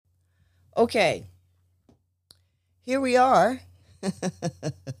Okay, here we are.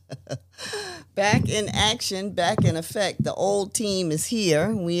 Back in action, back in effect. The old team is here.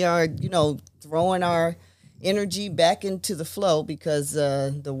 We are, throwing our energy back into the flow because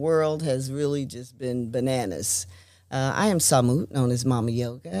the world has really just been bananas. I am Samut, known as Mama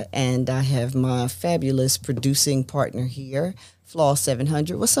Yoga, and I have my fabulous producing partner here, Flaw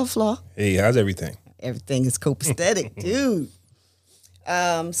 700. What's up, Flaw? Hey, how's everything? Everything is copacetic, dude.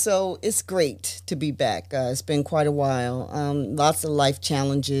 So it's great to be back. It's been quite a while. Lots of life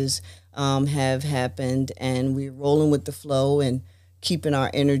challenges have happened, and we're rolling with the flow and keeping our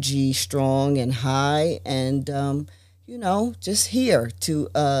energy strong and high, and just here to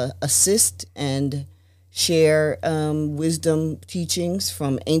assist and share wisdom teachings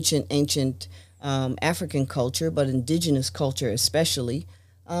from ancient African culture, but indigenous culture especially,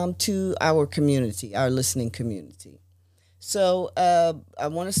 to our community, our listening community. So I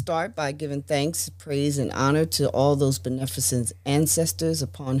want to start by giving thanks, praise, and honor to all those beneficent ancestors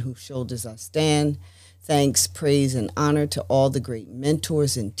upon whose shoulders I stand. Thanks, praise, and honor to all the great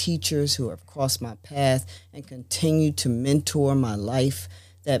mentors and teachers who have crossed my path and continue to mentor my life,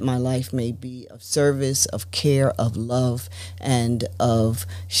 that my life may be of service, of care, of love, and of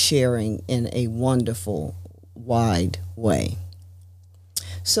sharing in a wonderful, wide way.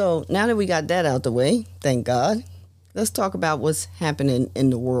 So now that we got that out the way, thank God, let's talk about what's happening in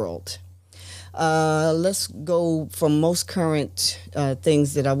the world. Let's go from most current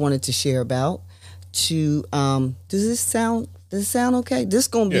things that I wanted to share about to does this sound okay? This is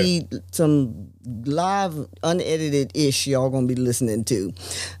gonna be some live unedited ish y'all gonna be listening to.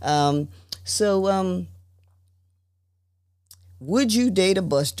 So would you date a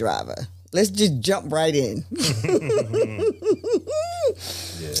bus driver? Let's just jump right in.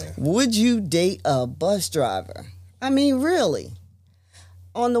 Yeah. Would you date a bus driver? I mean, really.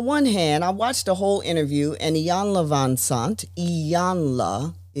 On the one hand, I watched the whole interview, and Iyanla Van Sant,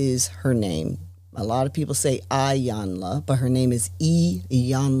 Iyanla is her name. A lot of people say Ayanla, but her name is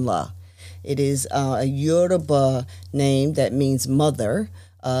Iyanla. It is a Yoruba name that means mother.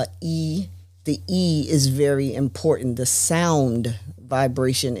 The E is very important. The sound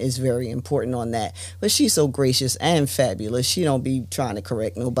vibration is very important on that. But she's so gracious and fabulous. She don't be trying to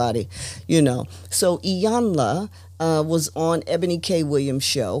correct nobody, So Iyanla was on Ebony K. Williams'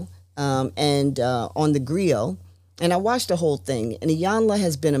 show and on the Griot. And I watched the whole thing. And Iyanla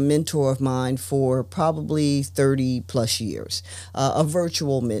has been a mentor of mine for probably 30 plus years, a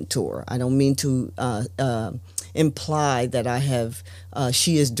virtual mentor. I don't mean to imply that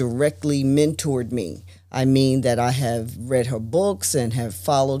she has directly mentored me. I mean that I have read her books and have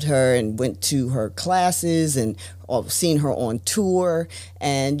followed her and went to her classes and seen her on tour.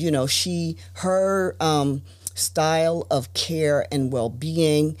 And, her style of care and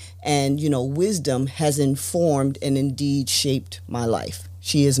well-being and, wisdom has informed and indeed shaped my life.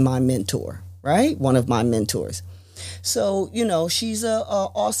 She is my mentor, right? One of my mentors. So, she's a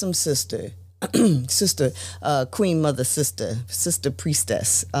awesome sister. Queen Mother sister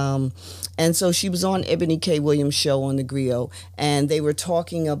priestess. And so she was on Ebony K. Williams' show on the Griot, and they were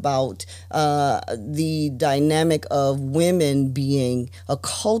talking about the dynamic of women being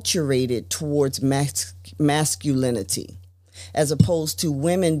acculturated towards masculinity, as opposed to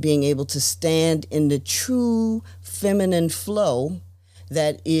women being able to stand in the true feminine flow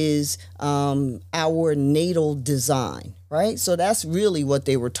that is our natal design, right? So that's really what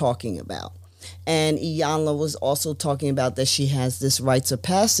they were talking about. And Iyanla was also talking about that she has this rites of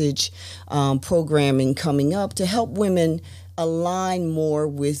passage programming coming up to help women align more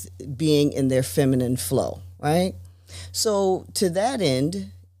with being in their feminine flow, right? So to that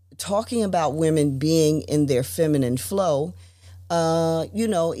end, talking about women being in their feminine flow, Ebony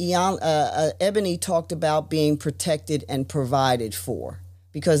talked about being protected and provided for,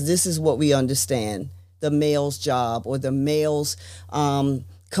 because this is what we understand the male's job or the male's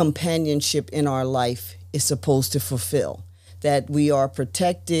companionship in our life is supposed to fulfill. That we are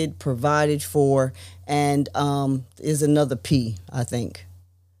protected, provided for, and is another P, I think.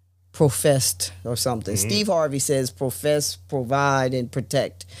 Professed or something. Mm-hmm. Steve Harvey says profess, provide, and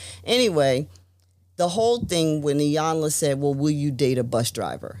protect. Anyway, the whole thing when Iyanla said, well, will you date a bus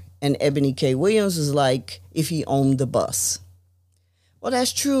driver? And Ebony K. Williams was like, if he owned the bus. Well,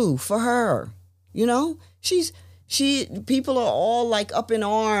 that's true for her. People are all like up in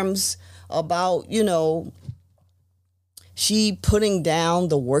arms about, she putting down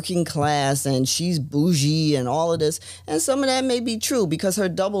the working class and she's bougie and all of this. And some of that may be true because her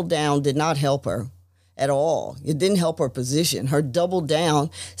double down did not help her at all. It didn't help her position. Her double down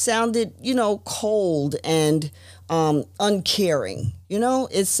sounded, cold and uncaring. You know,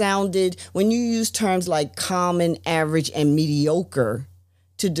 it sounded, when you use terms like common, average, and mediocre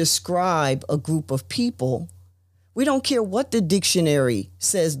to describe a group of people, we don't care what the dictionary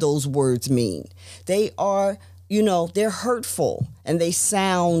says those words mean. They are, they're hurtful and they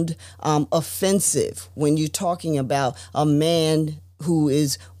sound offensive when you're talking about a man who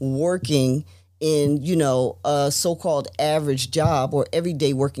is working in, a so-called average job or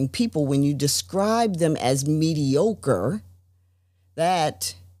everyday working people. When you describe them as mediocre,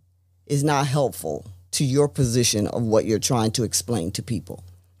 that is not helpful to your position of what you're trying to explain to people,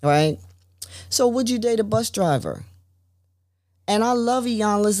 right? So would you date a bus driver? And I love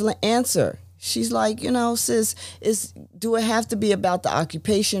Iyanla's answer. She's like, sis, do it have to be about the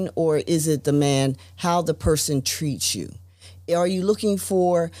occupation, or is it how the person treats you? Are you looking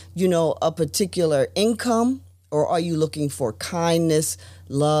for, a particular income, or are you looking for kindness,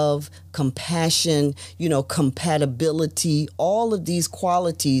 love, compassion, compatibility, all of these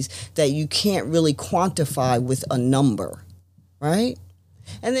qualities that you can't really quantify with a number, right?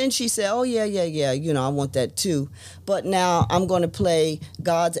 And then she said, oh, yeah, I want that too. But now I'm going to play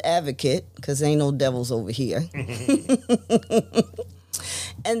God's advocate, because ain't no devils over here.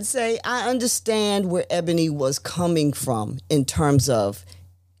 And say, I understand where Ebony was coming from in terms of,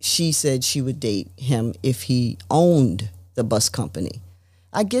 she said she would date him if he owned the bus company.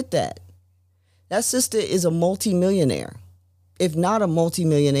 I get that. That sister is a multimillionaire. If not a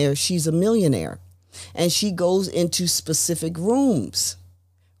multimillionaire, she's a millionaire. And she goes into specific rooms,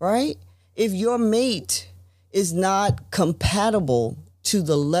 right? If your mate is not compatible to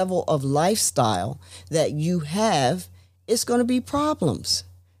the level of lifestyle that you have, it's going to be problems.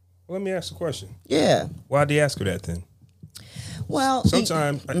 Let me ask a question. Yeah. Why'd they ask her that then? Well,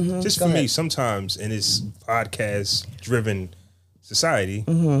 sometimes, just for me, sometimes in this podcast-driven society,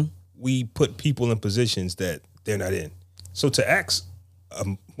 we put people in positions that they're not in. So to ask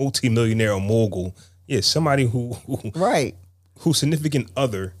a multimillionaire or mogul, somebody whose significant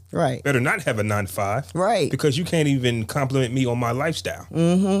other better not have a 9-to-5, right? Because you can't even compliment me on my lifestyle.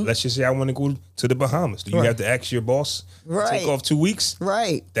 Let's just say I want to go to the Bahamas. Do you have to ask your boss to take off 2 weeks?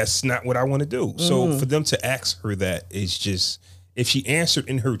 Right. That's not what I want to do. So for them to ask her that is just, if she answered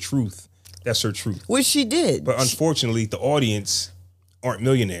in her truth, that's her truth. Which she did. But unfortunately, the audience aren't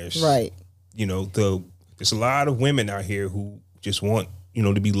millionaires. Right. There's a lot of women out here who just want,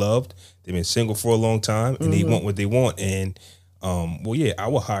 to be loved. They've been single for a long time and they want what they want. And I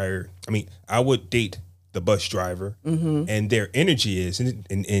would date the bus driver, and their energy is,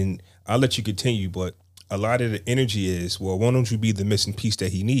 and I'll let you continue, but a lot of the energy is, well, why don't you be the missing piece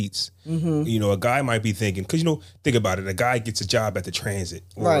that he needs? A guy might be thinking, because, think about it, a guy gets a job at the transit,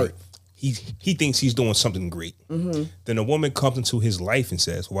 or he thinks he's doing something great. Then a woman comes into his life and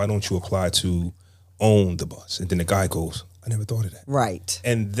says, why don't you apply to own the bus? And then the guy goes, I never thought of that. Right.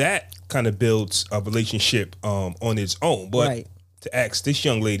 And that kind of builds a relationship on its own. But to ask this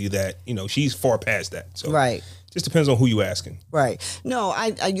young lady that, she's far past that. So just depends on who you asking. Right. No,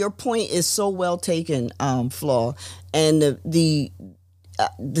 your point is so well taken, Flaw. And the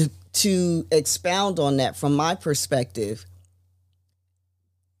to expound on that from my perspective,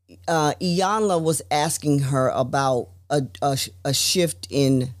 Iyanla was asking her about a shift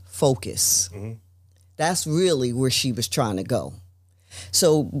in focus. That's really where she was trying to go.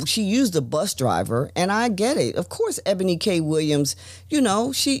 So she used a bus driver, and I get it. Of course, Ebony K. Williams,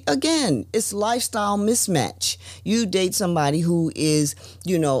 it's lifestyle mismatch. You date somebody who is,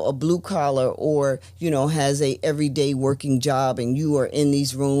 a blue collar or, has a everyday working job, and you are in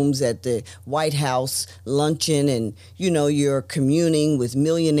these rooms at the White House luncheon, and, you're communing with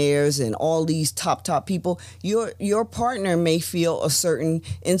millionaires and all these top people. Your partner may feel a certain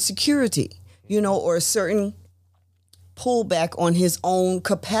insecurity, or a certain pullback on his own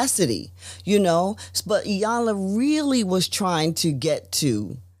capacity, But Iyanla really was trying to get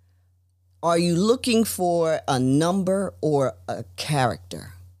to, are you looking for a number or a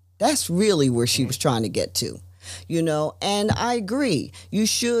character? That's really where she was trying to get to, and I agree. You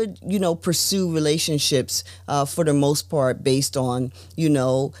should, pursue relationships for the most part based on,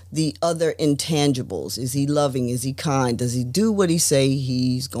 the other intangibles. Is he loving? Is he kind? Does he do what he say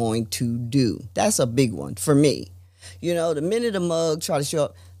he's going to do? That's a big one for me. The minute a mug try to show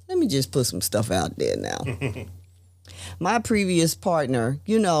up, let me just put some stuff out there now. My previous partner,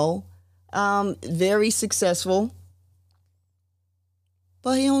 very successful,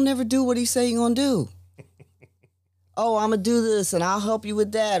 but he don't never do what he say he gonna do. Oh, I'm gonna do this and I'll help you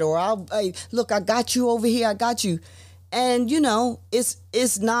with that. Or hey, look, I got you over here. I got you. And it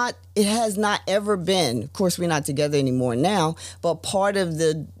has not ever been, of course we're not together anymore now, but part of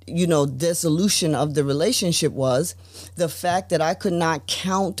the, dissolution of the relationship was the fact that I could not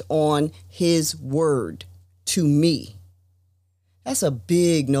count on his word to me. That's a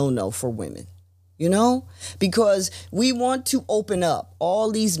big no-no for women, because we want to open up.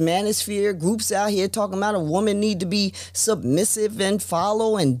 All these manosphere groups out here talking about a woman need to be submissive and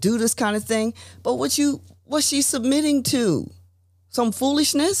follow and do this kind of thing. But what's she submitting to? Some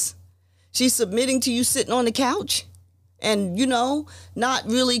foolishness? She's submitting to you sitting on the couch and, not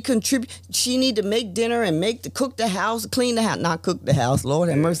really contribute. She need to make dinner and cook the house, clean the house, not cook the house, Lord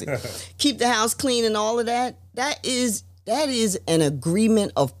have mercy. Keep the house clean and all of that. That is an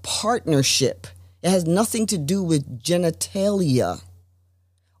agreement of partnership. It has nothing to do with genitalia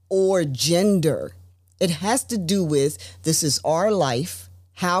or gender. It has to do with, this is our life.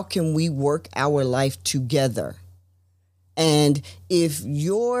 How can we work our life together? And if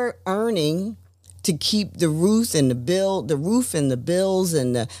you're earning to keep the roof and the bills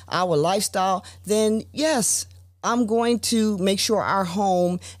and our lifestyle, then yes, I'm going to make sure our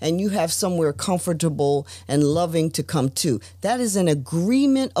home and you have somewhere comfortable and loving to come to. That is an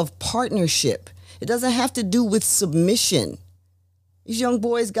agreement of partnership. It doesn't have to do with submission. These young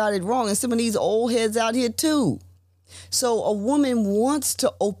boys got it wrong, and some of these old heads out here too. So a woman wants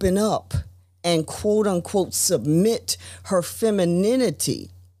to open up and quote unquote submit her femininity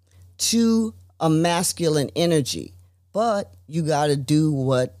to a masculine energy. But you got to do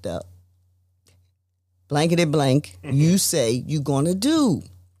what the blankety blank you say you're going to do.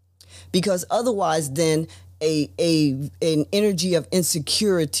 Because otherwise then an energy of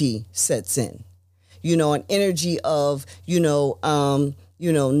insecurity sets in. An energy of,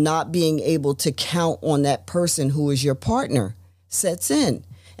 not being able to count on that person who is your partner sets in,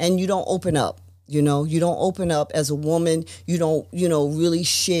 and you don't open up. You don't open up as a woman. You don't, really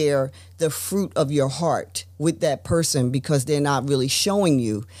share the fruit of your heart with that person because they're not really showing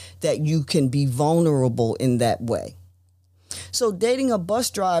you that you can be vulnerable in that way. So dating a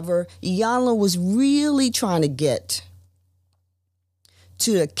bus driver, Iyanla was really trying to get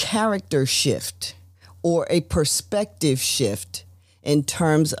to a character shift or a perspective shift in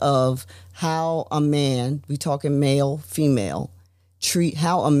terms of how a man, we talking male, female,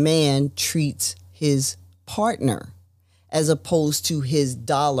 how a man treats his partner as opposed to his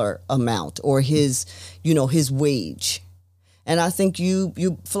dollar amount or his wage. And I think you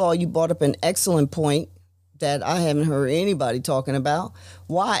brought up an excellent point that I haven't heard anybody talking about.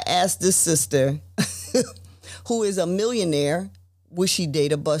 Why ask this sister who is a millionaire, would she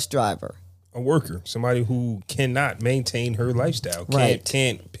date a bus driver? A worker, somebody who cannot maintain her lifestyle,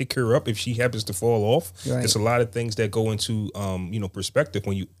 can't pick her up if she happens to fall off. Right. There's a lot of things that go into perspective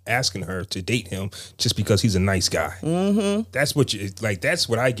when you asking her to date him just because he's a nice guy. Mm-hmm. That's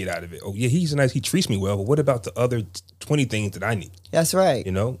what I get out of it. Oh yeah, he treats me well, but what about the other 20 things that I need? That's right.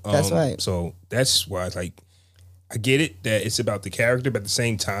 That's right. So that's why I get it that it's about the character, but at the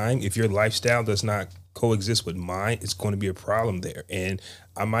same time, if your lifestyle does not coexist with mine, it's going to be a problem there, and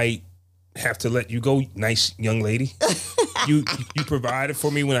I might have to let you go, nice young lady. You provided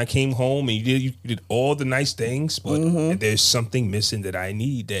for me when I came home, and you did all the nice things, but there's something missing that I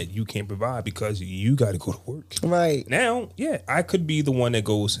need that you can't provide because you got to go to work. Right. Now, yeah, I could be the one that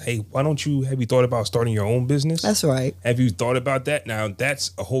goes, hey, have you thought about starting your own business? That's right. Have you thought about that? Now,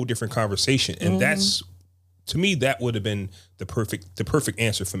 that's a whole different conversation, and that's, to me, that would have been the perfect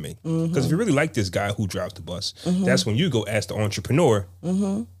answer for me. Because if you really like this guy who drives the bus, that's when you go ask the entrepreneur,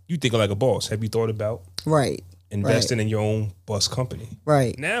 you think like a boss. Have you thought about investing in your own bus company?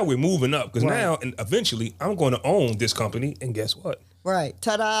 Right. Now we're moving up because now and eventually I'm going to own this company, and guess what? Right.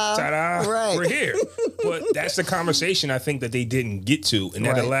 Ta-da. Ta-da. Right. We're here. But that's the conversation I think that they didn't get to, and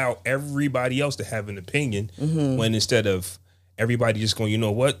that allowed everybody else to have an opinion when instead of everybody just going, you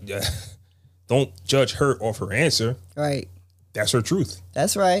know what? Don't judge her off her answer. Right. That's her truth.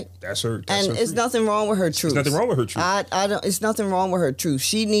 That's right. That's her. And it's nothing wrong with her truth. There's nothing wrong with her truth. I don't. It's nothing wrong with her truth.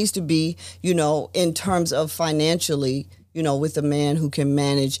 She needs to be, in terms of financially, with a man who can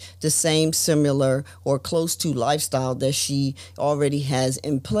manage the same, similar, or close to lifestyle that she already has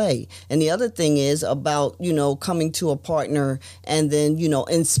in play. And the other thing is about, coming to a partner and then,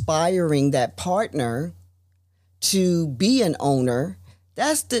 inspiring that partner to be an owner.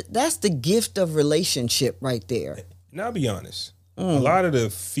 That's the gift of relationship right there. Now, I'll be honest. A lot of the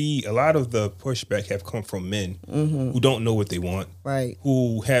pushback have come from men who don't know what they want, right?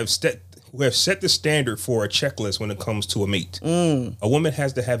 Who have set the standard for a checklist when it comes to a mate. A woman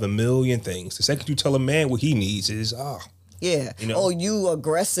has to have a million things. The second you tell a man what he needs is Yeah. You know? Oh, you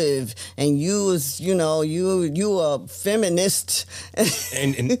aggressive, and you is, you a feminist.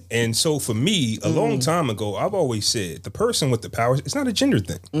 And so for me, a long time ago, I've always said the person with the power, it's not a gender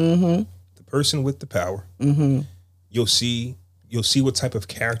thing. Mm-hmm. The person with the power, you'll see what type of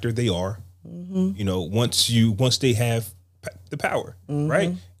character they are. Once they have the power,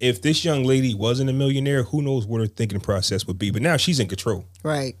 right? If this young lady wasn't a millionaire, who knows what her thinking process would be? But now she's in control.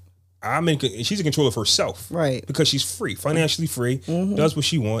 Right. She's in control of herself, right? Because she's free, financially free, does what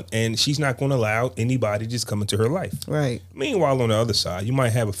she wants, and she's not going to allow anybody to just come into her life, right? Meanwhile, on the other side, you might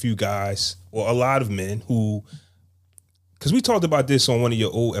have a few guys or a lot of men who, because we talked about this on one of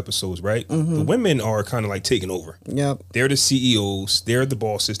your old episodes, right? The women are kind of like taking over. Yep, they're the CEOs, they're the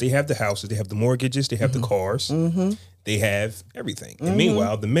bosses, they have the houses, they have the mortgages, they have the cars, they have everything. And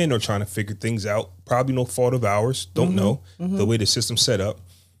meanwhile, the men are trying to figure things out. Probably no fault of ours, don't know the way the system's set up.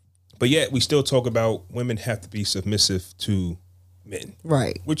 But yet we still talk about women have to be submissive to men.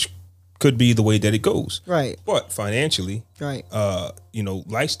 Right. Which could be the way that it goes. Right. But financially, right.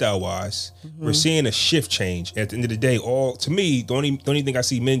 Lifestyle wise, we're seeing a shift change. At the end of the day, to me, the only thing I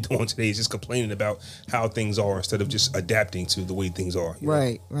see men doing today is just complaining about how things are instead of just adapting to the way things are.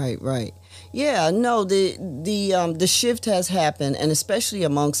 Right. Yeah, no, the shift has happened, and especially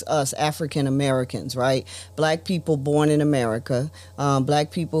amongst us African Americans, right? Black people born in America, black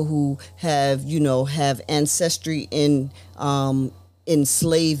people who have ancestry in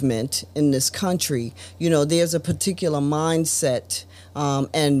enslavement in this country. There's a particular mindset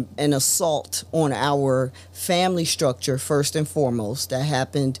and an assault on our family structure first and foremost that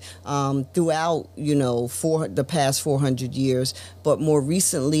happened throughout the past 400 years, but more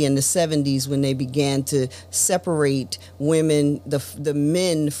recently in the 70s when they began to separate women, the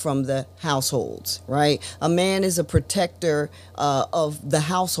men from the households, right? A man is a protector of the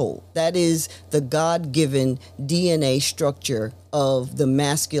household. That is the God-given DNA structure of the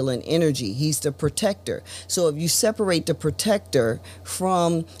masculine energy. He's the protector. So if you separate the protector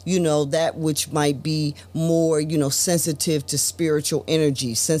from, that which might be more, sensitive to spiritual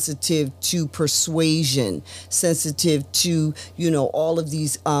energy, sensitive to persuasion, sensitive to, all of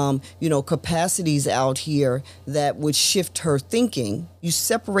these, capacities out here that would shift her thinking, you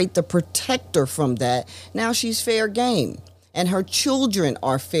separate the protector from that. Now she's fair game. And her children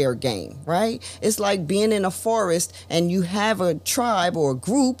are fair game, right? It's like being in a forest and you have a tribe or a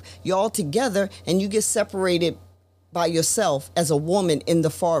group, you're all together, and you get separated by yourself as a woman in the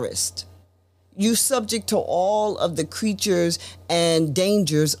forest. You're subject to all of the creatures and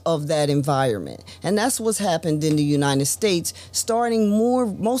dangers of that environment. And that's what's happened in the United States, starting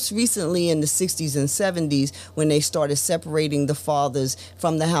most recently in the 60s and 70s when they started separating the fathers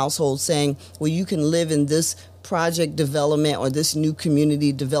from the household, saying, well, you can live in this project development or this new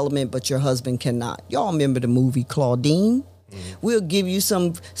community development, but your husband cannot. Y'all remember the movie Claudine? We'll give you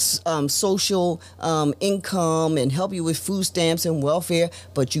some social income and help you with food stamps and welfare,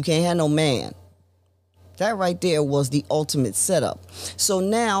 but you can't have no man. That right there was the ultimate setup. So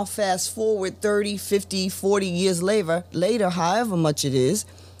now, fast forward 30, 50, 40 years later, however much it is,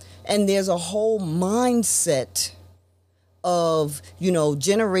 and there's a whole mindset of,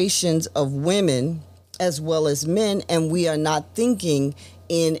 generations of women as well as men, and we are not thinking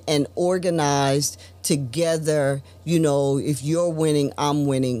in an organized, together, if you're winning, I'm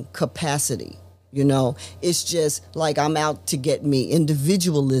winning capacity. It's just like I'm out to get me.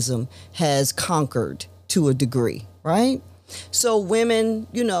 Individualism has conquered to a degree, right? So women,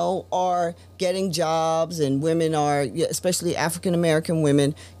 are getting jobs, and women are, especially African American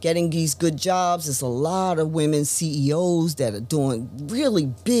women, getting these good jobs. There's a lot of women CEOs that are doing really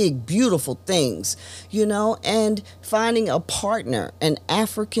big, beautiful things, and finding a partner, an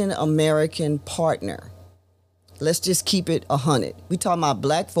African American partner. Let's just keep it 100. We talking about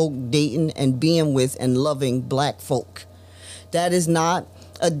black folk dating and being with and loving black folk. That is not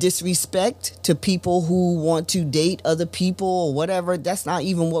a disrespect to people who want to date other people or whatever. That's not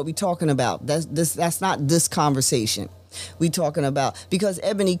even what we're talking about. That's not this conversation we talking about. Because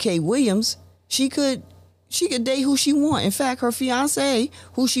Ebony K. Williams, she could date who she want. In fact, her fiance,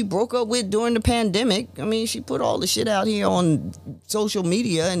 who she broke up with during the pandemic, she put all the shit out here on social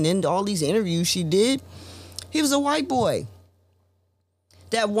media, and then all these interviews she did. He was a white boy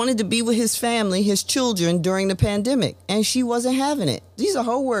that wanted to be with his family, his children, during the pandemic, and she wasn't having it. These are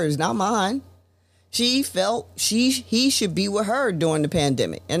her words, not mine. She felt he should be with her during the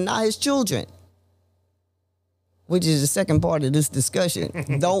pandemic and not his children, which is the second part of this discussion.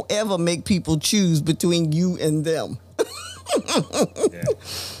 Don't ever make people choose between you and them. Yeah.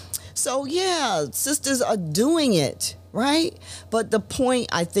 So, sisters are doing it, right? But the point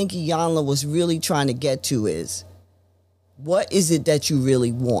I think Iyanla was really trying to get to is, What is it that you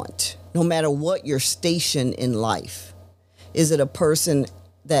really want? No matter what your station in life. Is it a person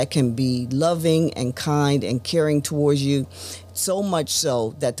that can be loving and kind and caring towards you? So much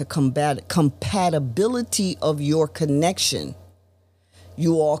so that the compatibility of your connection,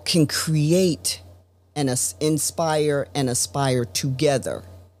 you all can create and inspire and aspire together.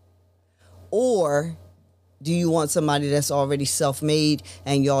 Or do you want somebody that's already self-made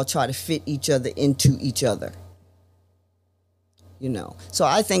and y'all try to fit each other into each other? So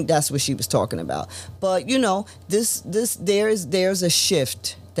I think that's what she was talking about. But there's a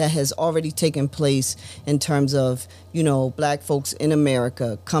shift that has already taken place in terms of black folks in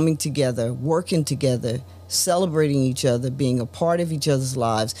America coming together, working together, celebrating each other, being a part of each other's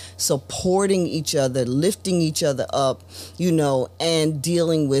lives, supporting each other, lifting each other up, and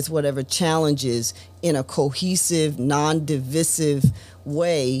dealing with whatever challenges in a cohesive, non-divisive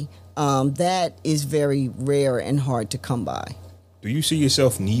way. That is very rare and hard to come by. Do you see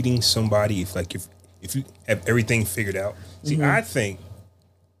yourself needing somebody if you have everything figured out? See, I think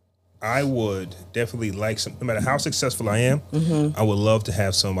I would definitely like no matter how successful I am, I would love to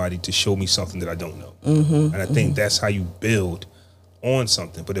have somebody to show me something that I don't know. And I think that's how you build on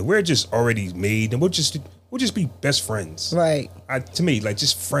something. But if we're just already made, then we'll just be best friends. Right. To me, like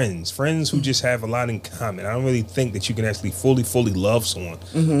just friends who just have a lot in common. I don't really think that you can actually fully love someone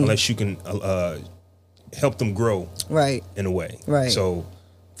unless you can help them grow, right, in a way. Right. So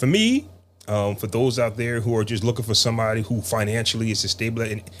for me, for those out there who are just looking for somebody who financially is stable,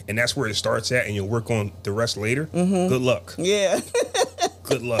 and that's where it starts at, and you'll work on the rest later, good luck. Yeah.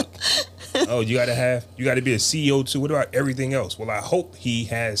 Good luck. Oh, you got to be a CEO too. What about everything else? Well, I hope he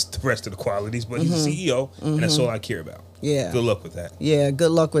has the rest of the qualities, but he's a CEO, and that's all I care about. Yeah. Good luck with that. Yeah,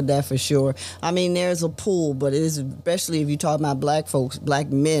 good luck with that for sure. I mean, there's a pool, but it is, especially if you talk about black folks, black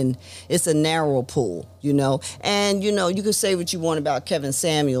men, it's a narrow pool, And, you could say what you want about Kevin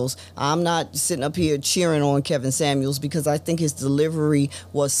Samuels. I'm not sitting up here cheering on Kevin Samuels because I think his delivery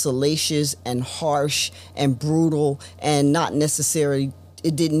was salacious and harsh and brutal and not necessarily,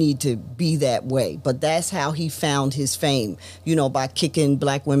 it didn't need to be that way. But that's how he found his fame, by kicking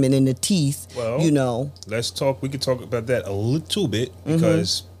black women in the teeth, Well, we could talk about that a little bit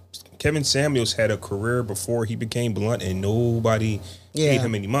because Kevin Samuels had a career before he became blunt and nobody paid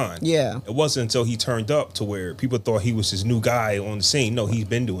him any mind. Yeah. It wasn't until he turned up to where people thought he was this new guy on the scene. No, he's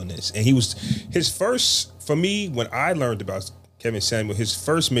been doing this. And his first, for me, when I learned about Kevin Samuel, his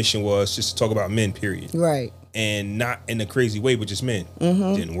first mission was just to talk about men, period. Right. And not in a crazy way, but just men.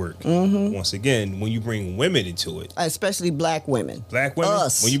 Didn't work. Once again, when you bring women into it, especially black women,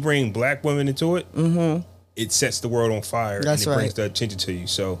 Us. When you bring black women into it, it sets the world on fire. That's and it brings the attention to you.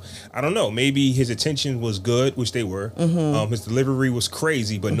 So I don't know. Maybe his attention was good, which they were. His delivery was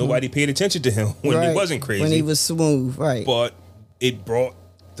crazy, but nobody paid attention to him when he wasn't crazy. When he was smooth, right? But it brought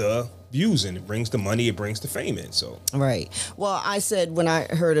the views in. It brings the money. It brings the fame in. So right. Well, I said when I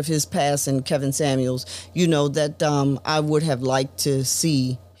heard of his passing, Kevin Samuels, that I would have liked to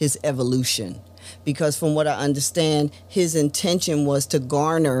see his evolution, because from what I understand, his intention was to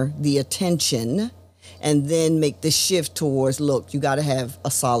garner the attention and then make the shift towards, look, you got to have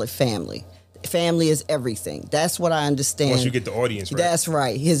a solid family. Family is everything. That's what I understand. Once you get the audience right. That's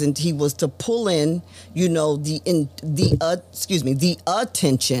right. He was to pull in, the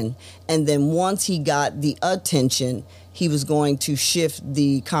attention, and then once he got the attention, he was going to shift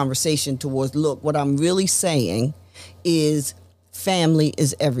the conversation towards, look, what I'm really saying is family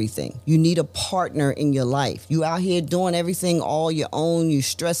is everything. You need a partner in your life. You out here doing everything all your own, you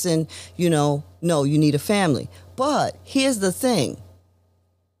stressing, no, you need a family. But here's the thing.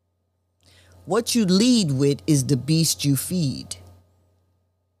 What you lead with is the beast you feed.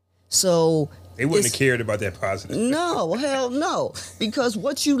 So they wouldn't have cared about that positive. No, hell no. Because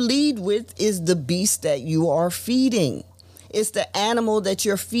what you lead with is the beast that you are feeding. It's the animal that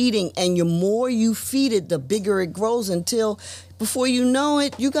you're feeding, and the more you feed it, the bigger it grows until before you know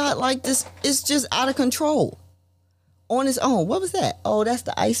it, you got like this, it's just out of control. On its own. What was that? Oh, that's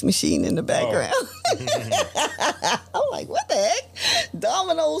the ice machine in the background. Oh. I'm like, what the heck?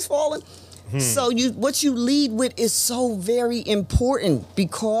 Dominoes falling. So what you lead with is so very important,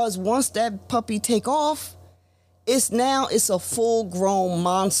 because once that puppy take off, it's a full-grown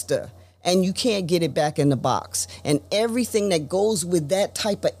monster, and you can't get it back in the box. And everything that goes with that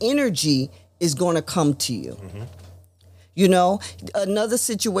type of energy is going to come to you. Another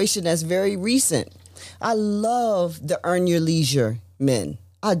situation that's very recent. I love the Earn Your Leisure men.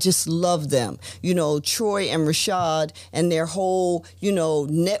 I just love them. Troy and Rashad and their whole,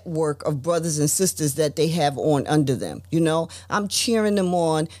 network of brothers and sisters that they have on under them. I'm cheering them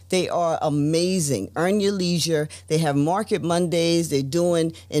on. They are amazing. Earn Your Leisure. They have Market Mondays. They're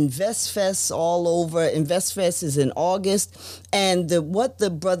doing Invest Fest all over. Invest Fest is in August. And what the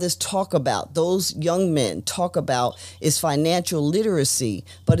brothers talk about, those young men talk about, is financial literacy,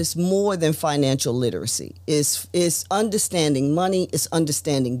 but it's more than financial literacy. It's understanding money, it's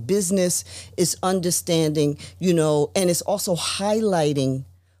understanding business, it's understanding, and it's also highlighting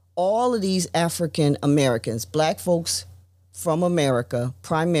all of these African Americans, black folks from America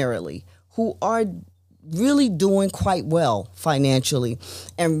primarily, who are really doing quite well financially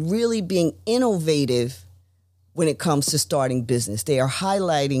and really being innovative when it comes to starting business. They are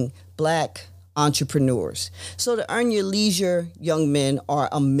highlighting black entrepreneurs. So the Earn Your Leisure young men are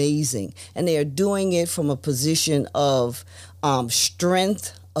amazing, and they are doing it from a position of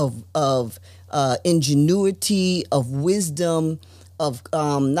strength, of ingenuity, of wisdom, of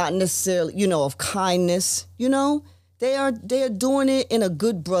not necessarily, of kindness. They are doing it in a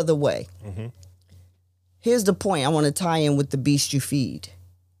good brother way. Mm-hmm. Here's the point I want to tie in with the beast you feed.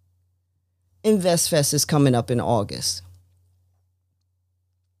 Invest Fest is coming up in August.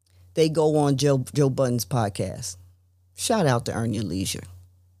 They go on Joe Budden's podcast. Shout out to Earn Your Leisure.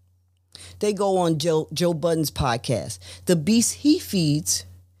 They go on Joe Budden's podcast. The beast he feeds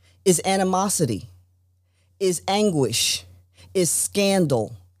is animosity, is anguish, is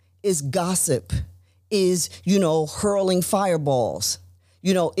scandal, is gossip, is, hurling fireballs,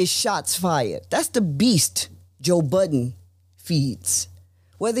 is shots fired. That's the beast Joe Budden feeds,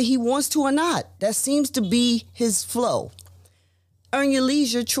 whether he wants to or not. That seems to be his flow. Earn Your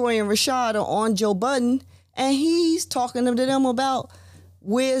Leisure, Troy and Rashad are on Joe Budden, and he's talking to them about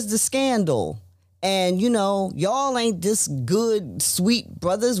where's the scandal. And, y'all ain't this good, sweet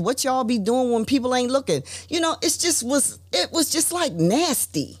brothers. What y'all be doing when people ain't looking? It was just like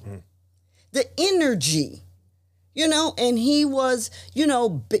nasty. The energy, and he was,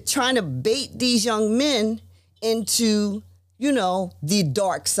 trying to bait these young men into, the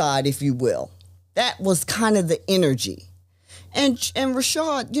dark side, if you will. That was kind of the energy. And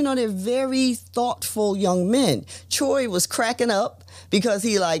Rashad, they're very thoughtful young men. Troy was cracking up because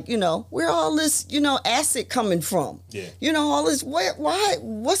he where all this, acid coming from? Yeah. All this, why,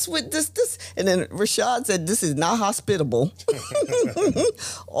 what's with this? And then Rashad said, this is not hospitable.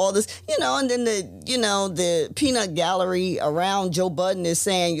 All this, and then the peanut gallery around Joe Budden is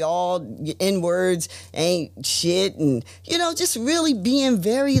saying y'all N-words ain't shit. And, just really being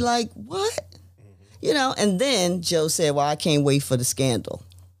very what? And then Joe said, well, I can't wait for the scandal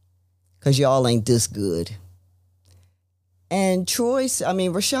because y'all ain't this good. And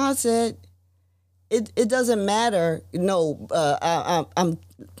Rashad said, it doesn't matter. No,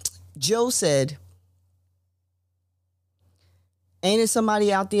 Joe said, ain't it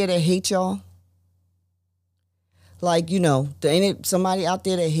somebody out there that hate y'all? Ain't it somebody out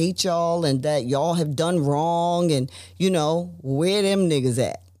there that hate y'all and that y'all have done wrong and, where them niggas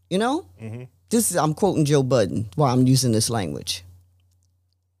at, Mm-hmm. I'm quoting Joe Budden while I'm using this language.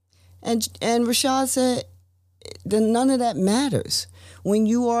 And Rashad said, then none of that matters. When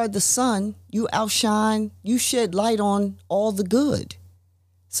you are the sun, you outshine, you shed light on all the good.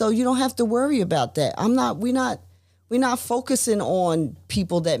 So you don't have to worry about that. We're not focusing on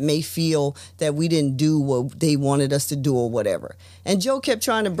people that may feel that we didn't do what they wanted us to do or whatever. And Joe kept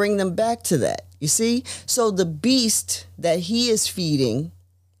trying to bring them back to that. You see? So the beast that he is feeding,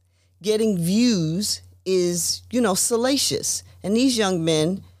 getting views, is, salacious. And these young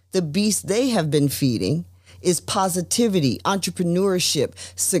men, the beast they have been feeding is positivity, entrepreneurship,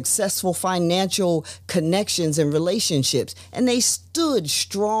 successful financial connections and relationships. And they stood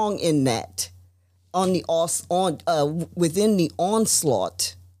strong in that within the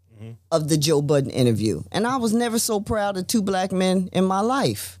onslaught of the Joe Budden interview. And I was never so proud of two black men in my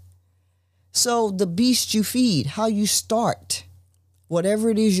life. So the beast you feed, how you start, whatever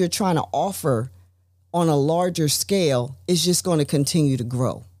it is you're trying to offer on a larger scale, is just going to continue to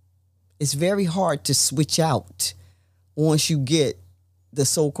grow. It's very hard to switch out once you get the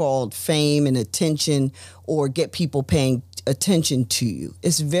so-called fame and attention or get people paying attention to you.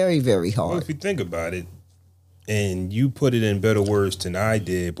 It's very, very hard. Well, if you think about it, and you put it in better words than I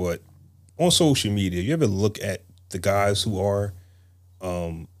did, but on social media, you ever look at the guys who are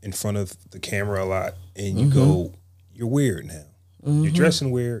in front of the camera a lot and you go, you're weird now. Mm-hmm. You're dressing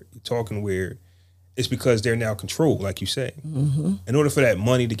weird, you're talking weird. It's because they're now controlled, like you say. Mm-hmm. In order for that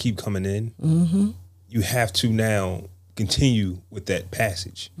money to keep coming in, you have to now continue with that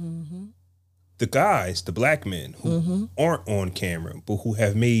passage. Mm-hmm. the guys, the black men who aren't on camera, but who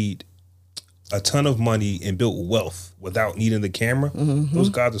have made a ton of money and built wealth without needing the camera, those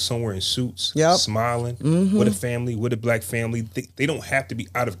guys are somewhere in suits, smiling, with a family, with a black family. They don't have to be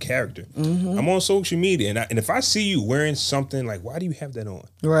out of character. I'm on social media, and if I see you wearing something, like, why do you have that on?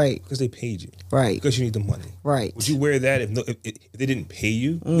 Right. Because they paid you. Right. Because you need the money. Right. Would you wear that if they didn't pay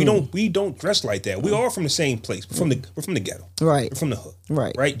you? We don't dress like that. We are from the same place. We're from the ghetto. Right. We're from the hood.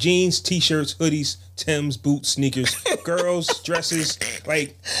 Right. Right. Jeans, t-shirts, hoodies, Timbs, boots, sneakers, girls, dresses.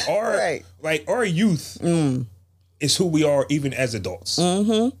 Like our youth is who we are, even as adults.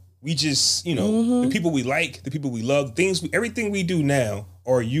 We just, the people we like, the people we love, everything we do now,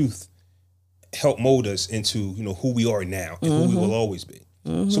 our youth help mold us into, who we are now and who we will always be.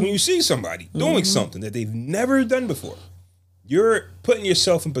 So when you see somebody doing something that they've never done before, you're putting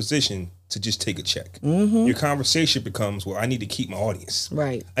yourself in position to just take a check. Your conversation becomes, well, I need to keep my audience.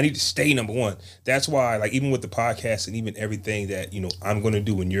 Right. I need to stay number one. That's why, like, even with the podcast and even everything that, I'm going to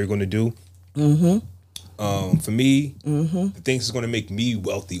do and you're going to do, for me, the things that's going to make me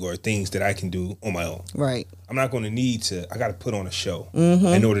wealthy are things that I can do on my own. Right. I'm not going to I got to put on a show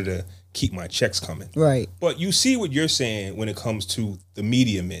in order to keep my checks coming. Right. But you see what you're saying when it comes to the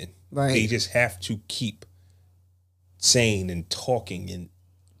media men. Right. They just have to keep saying and talking and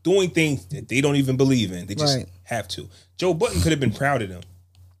doing things that they don't even believe in. They just have to. Joe Budden could have been proud of them.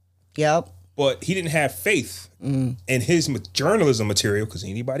 Yep. But he didn't have faith in his journalism material, because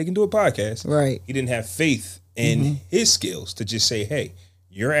anybody can do a podcast. Right. He didn't have faith in his skills to just say, hey,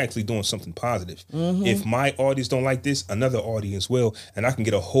 you're actually doing something positive. If my audience don't like this, another audience will, and I can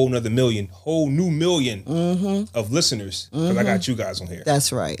get a whole new million of listeners because I got you guys on here.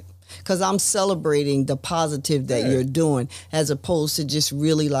 That's right. Because I'm celebrating the positive that you're doing, as opposed to just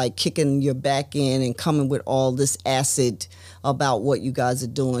really like kicking your back in and coming with all this acid about what you guys are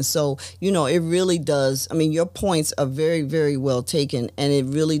doing. So, it really does. I mean, your points are very, very well taken, and it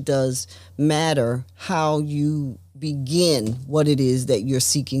really does matter how you begin what it is that you're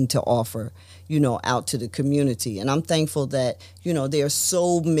seeking to offer, out to the community. And I'm thankful that, there are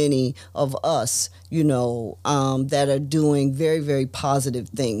so many of us, that are doing very, very positive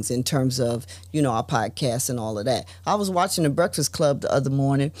things in terms of, our podcast and all of that. I was watching The Breakfast Club the other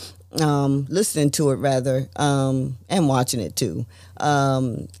morning, listening to it rather, and watching it too,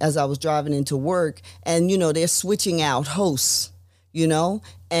 as I was driving into work. And, they're switching out hosts,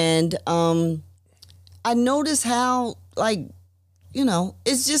 and I noticed how,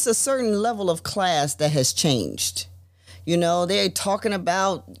 it's just a certain level of class that has changed. They're talking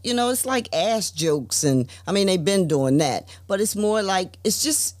about, it's like ass jokes, and I mean, they've been doing that, but it's more like, it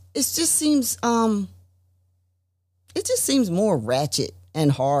just seems more ratchet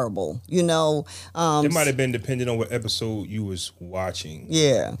and horrible, It might have been depending on what episode you was watching.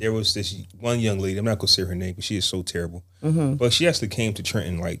 Yeah. There was this one young lady, I'm not going to say her name because she is so terrible, but she actually came to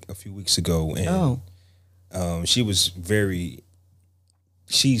Trenton like a few weeks ago, and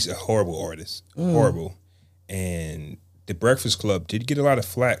she's a horrible artist, horrible. And the Breakfast Club did get a lot of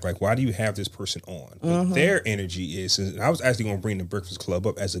flack. Like, why do you have this person on? But their energy is, and I was actually going to bring the Breakfast Club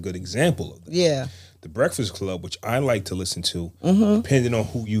up as a good example of that. Yeah. The Breakfast Club, which I like to listen to, depending on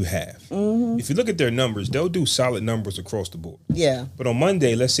who you have. If you look at their numbers, they'll do solid numbers across the board. Yeah. But on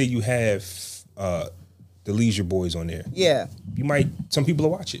Monday, let's say you have the Leisure Boys on there. Yeah. Some people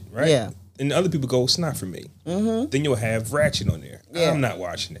will watch it, right? Yeah. And other people go, it's not for me. Then you'll have Ratchet on there. Yeah. I'm not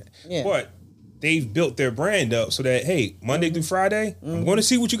watching that. Yeah. But they've built their brand up so that, hey, Monday through Friday, I'm going to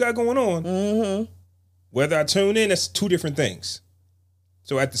see what you got going on. Whether I tune in, that's two different things.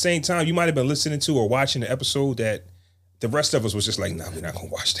 So at the same time, you might have been listening to or watching the episode that the rest of us was just like, nah, we're not going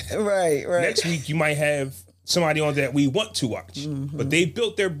to watch that. Right. Next week, you might have somebody on that we want to watch. But they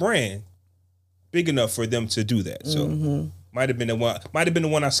built their brand big enough for them to do that. So might have been the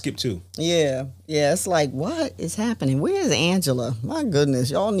one I skipped to. Yeah. It's like, what is happening? Where's Angela? My goodness,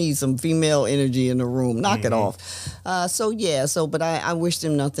 y'all need some female energy in the room. Knock it off. But I wish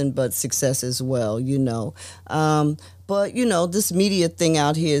them nothing but success as well, But, this media thing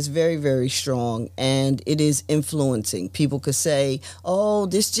out here is very, very strong, and it is influencing. People could say, oh,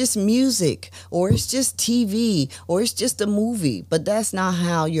 this just music, or it's just TV, or it's just a movie. But that's not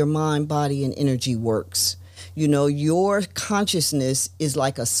how your mind, body, and energy works. Your consciousness is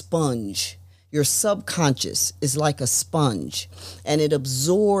like a sponge. Your subconscious is like a sponge, and it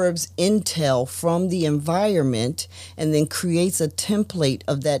absorbs intel from the environment and then creates a template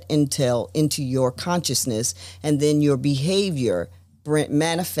of that intel into your consciousness, and then your behavior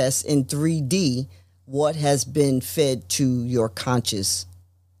manifests in 3D what has been fed to your conscious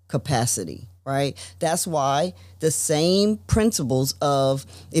capacity. right? That's why the same principles of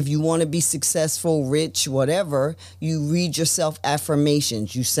if you want to be successful, rich, whatever, you read yourself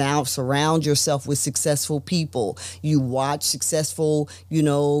affirmations. You surround yourself with successful people. You watch successful,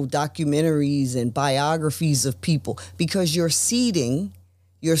 documentaries and biographies of people because you're seeding,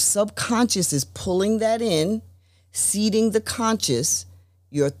 your subconscious is pulling that in, seeding the conscious.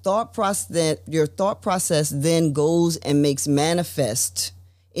 Your thought process then goes and makes manifest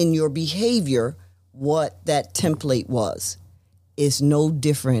in your behavior what that template was. It's no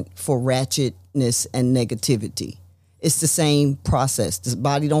different for ratchetness and negativity. It's the same process. The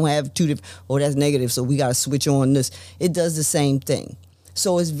body don't have two different, that's negative, so we got to switch on this. It does the same thing.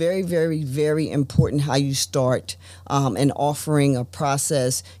 So it's very, very, very important how you start and offering a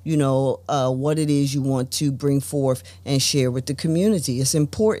process, what it is you want to bring forth and share with the community. It's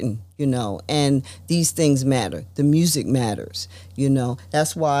important, and these things matter. The music matters,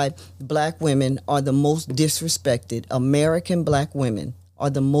 That's why black women are the most disrespected. American black women are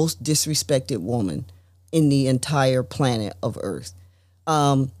the most disrespected woman in the entire planet of Earth.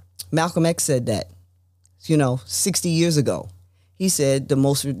 Malcolm X said that, 60 years ago. He said the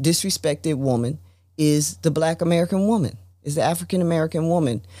most disrespected woman is the black American woman, is the African American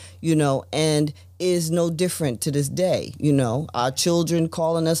woman, and is no different to this day. Our children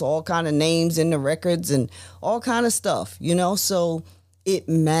calling us all kind of names in the records and all kind of stuff, so it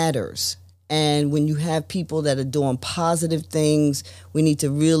matters. And when you have people that are doing positive things, we need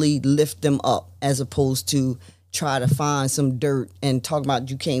to really lift them up as opposed to try to find some dirt and talk about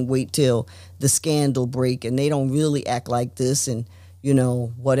you can't wait till the scandal break and they don't really act like this and,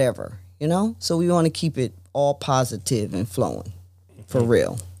 whatever, So we want to keep it all positive and flowing for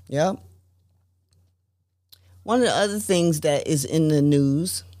real. Yep. One of the other things that is in the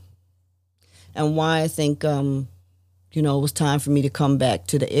news and why I think, it was time for me to come back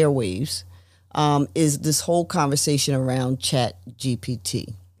to the airwaves is this whole conversation around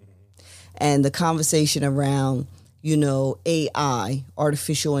ChatGPT. And the conversation around, AI,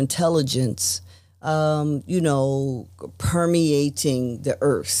 artificial intelligence, permeating the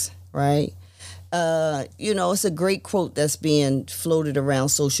earth, right? It's a great quote that's being floated around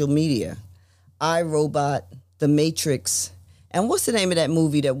social media. I, Robot, The Matrix, and what's the name of that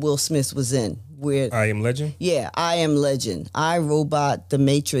movie that Will Smith was in? Where I Am Legend? Yeah, I Am Legend. I, Robot, The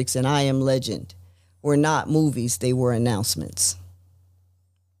Matrix, and I Am Legend were not movies, they were announcements.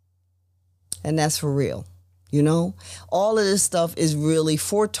 And that's for real. All of this stuff is really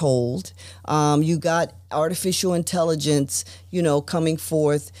foretold. You got artificial intelligence, coming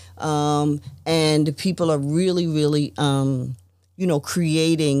forth, and people are really, really,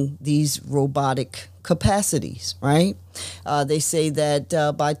 creating these robotic capacities, right? They say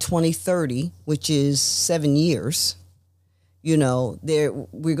that by 2030, which is 7 years, we're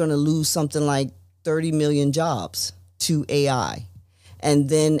going to lose something like 30 million jobs to AI. And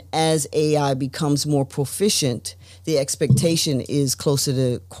then as AI becomes more proficient, the expectation is closer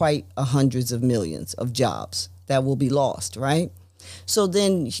to quite hundreds of millions of jobs that will be lost, right? So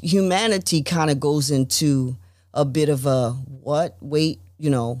then humanity kind of goes into a bit of a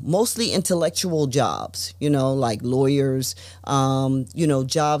mostly intellectual jobs, like lawyers,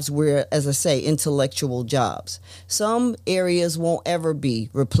 jobs where, as I say, intellectual jobs. Some areas won't ever be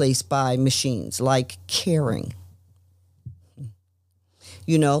replaced by machines, like caring.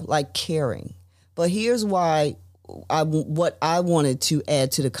 Like caring. But here's why what I wanted to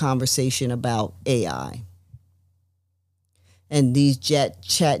add to the conversation about AI and these chat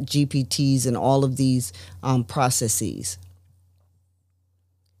GPTs and all of these processes.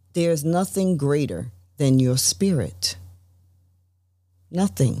 There's nothing greater than your spirit.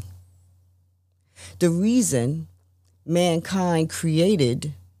 Nothing. The reason mankind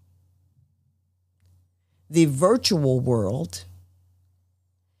created the virtual world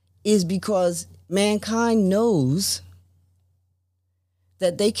is because mankind knows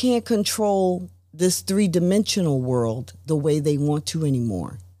that they can't control this three-dimensional world the way they want to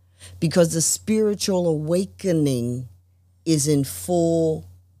anymore, because the spiritual awakening is in full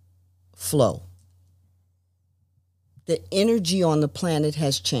flow. The energy on the planet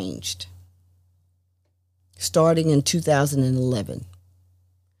has changed starting in 2011.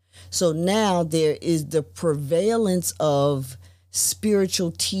 So now there is the prevalence of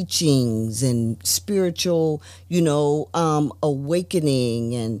spiritual teachings and spiritual,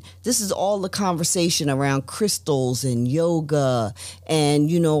 awakening. And this is all the conversation around crystals and yoga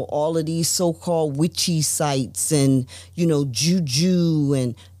and, all of these so-called witchy sites and, juju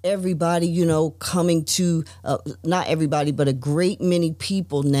and everybody, coming to, not everybody, but a great many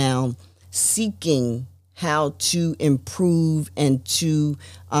people now seeking how to improve and to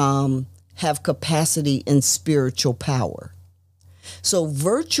have capacity and spiritual power. So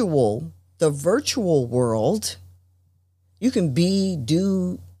the virtual world, you can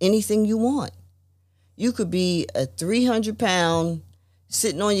do anything you want. You could be a 300-pound,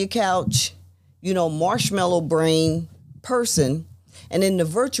 sitting on your couch, marshmallow brain person. And in the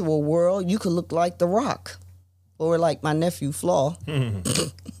virtual world, you could look like The Rock or like my nephew Flaw. Tan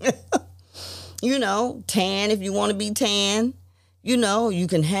if you want to be tan. You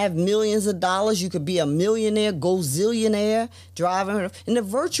can have millions of dollars. You could be a millionaire, gazillionaire, driving. In the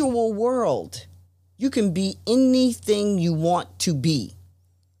virtual world, you can be anything you want to be.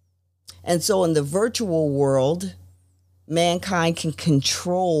 And so in the virtual world, mankind can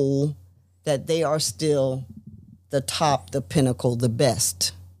control that they are still the top, the pinnacle, the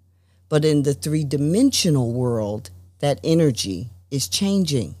best. But in the three-dimensional world, that energy is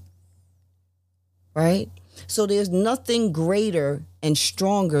changing, right? So there's nothing greater and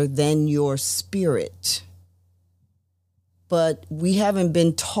stronger than your spirit. But we haven't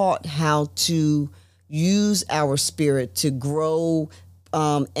been taught how to use our spirit to grow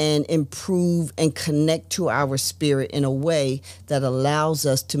and improve and connect to our spirit in a way that allows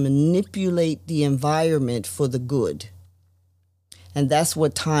us to manipulate the environment for the good. And that's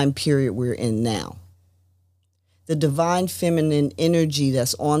what time period we're in now. The divine feminine energy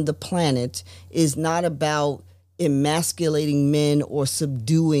that's on the planet is not about emasculating men or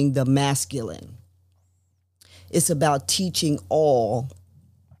subduing the masculine. It's about teaching all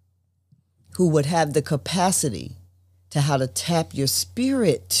who would have the capacity to how to tap your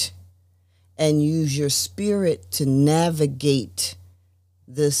spirit and use your spirit to navigate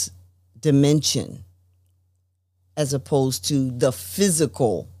this dimension as opposed to the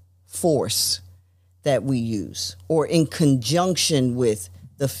physical force that we use or in conjunction with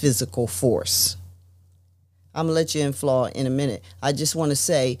the physical force. I'm going to let you in, Flaw, in a minute. I just want to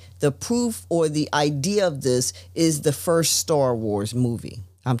say the proof or the idea of this is the first Star Wars movie.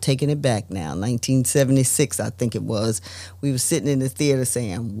 I'm taking it back now. 1976, I think it was. We were sitting in the theater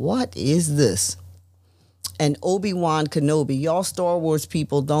saying, what is this? And Obi-Wan Kenobi, y'all Star Wars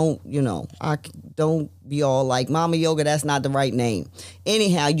people don't be all like, Mama Yoga, that's not the right name.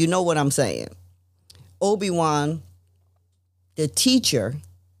 Anyhow, you know what I'm saying. Obi-Wan, the teacher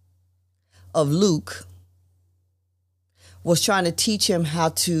of Luke, was trying to teach him how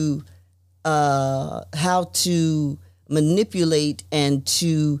to manipulate and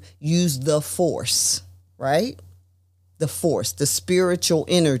to use the force, right? The force, the spiritual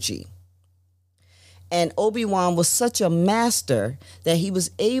energy. And Obi-Wan was such a master that he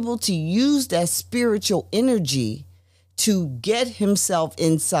was able to use that spiritual energy to get himself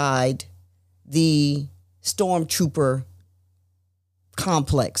inside the stormtrooper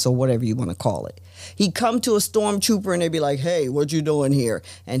complex or whatever you want to call it. He'd come to a stormtrooper and they'd be like, hey, what you doing here?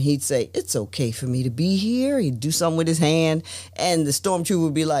 And he'd say, it's okay for me to be here. He'd do something with his hand. And the stormtrooper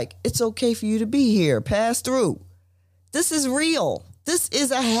would be like, it's okay for you to be here. Pass through. This is real. This is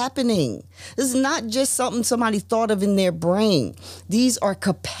a happening. This is not just something somebody thought of in their brain. These are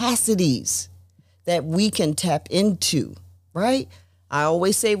capacities that we can tap into, right? I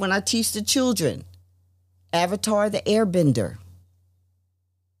always say when I teach the children, Avatar the Airbender.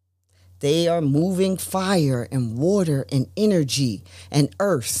 They are moving fire and water and energy and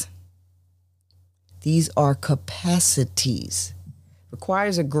earth. These are capacities.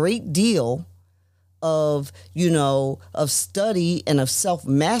 Requires a great deal of study and of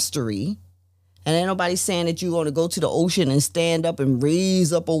self-mastery. And ain't nobody saying that you're going to go to the ocean and stand up and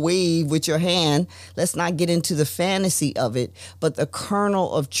raise up a wave with your hand. Let's not get into the fantasy of it. But the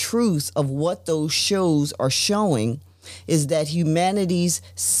kernel of truth of what those shows are showing is that humanity's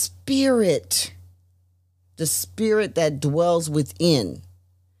spirit, the spirit that dwells within,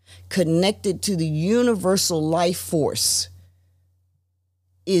 connected to the universal life force,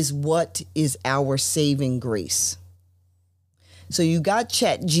 is what is our saving grace. So you got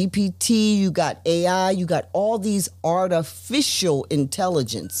ChatGPT, you got AI, you got all these artificial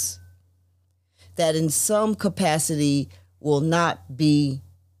intelligence that in some capacity will not be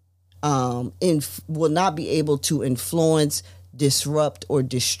able to influence, disrupt, or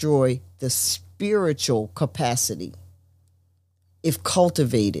destroy the spiritual capacity if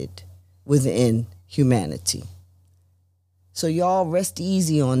cultivated within humanity. So y'all rest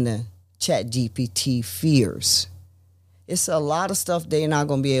easy on the ChatGPT fears. It's a lot of stuff they're not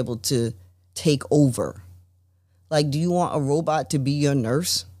going to be able to take over. Like, do you want a robot to be your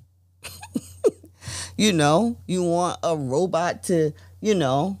nurse? You want a robot to,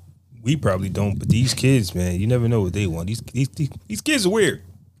 We probably don't, but these kids, man, you never know what they want. These kids are weird.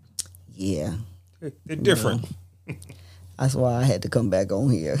 Yeah. They're different. That's why I had to come back on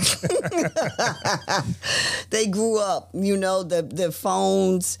here. They grew up, the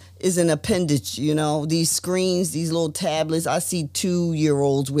phones is an appendage, these screens, these little tablets. I see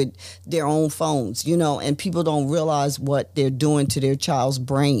 2-year-olds with their own phones, and people don't realize what they're doing to their child's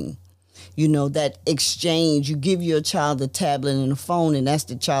brain. That exchange, you give your child a tablet and a phone, and that's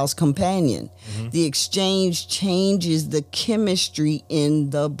the child's companion. Mm-hmm. The exchange changes the chemistry in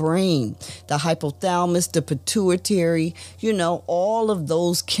the brain, the hypothalamus, the pituitary, all of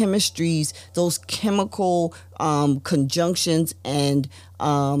those chemistries, those chemical conjunctions and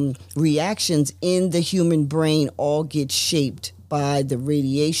reactions in the human brain all get shaped by the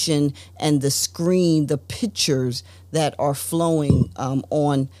radiation and the screen, the pictures that are flowing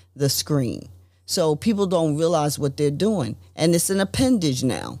on the screen. So people don't realize what they're doing. And it's an appendage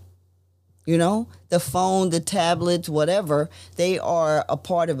now. The phone, the tablets, whatever, they are a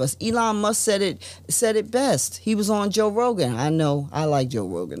part of us. Elon Musk said it best. He was on Joe Rogan. I know. I like Joe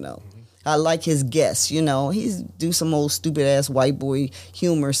Rogan, though. I like his guests, He's do some old stupid ass white boy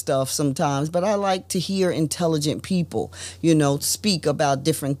humor stuff sometimes, but I like to hear intelligent people, speak about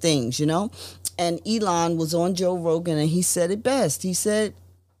different things, And Elon was on Joe Rogan and he said it best. He said,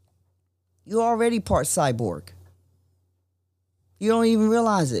 "You're already part cyborg. You don't even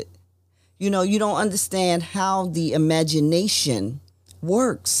realize it. You don't understand how the imagination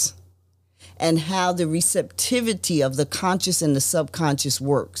works. And how the receptivity of the conscious and the subconscious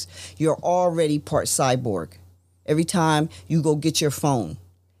works. You're already part cyborg. Every time you go get your phone,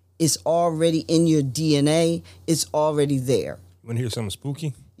 it's already in your DNA. It's already there." You want to hear something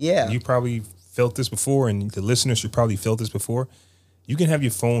spooky? Yeah. You probably felt this before, and the listeners should probably felt this before. You can have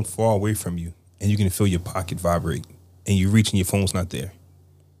your phone far away from you, and you can feel your pocket vibrate, and you reach and your phone's not there.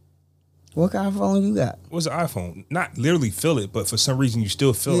 What kind of phone you got? What's an iPhone? Not literally feel it, but for some reason you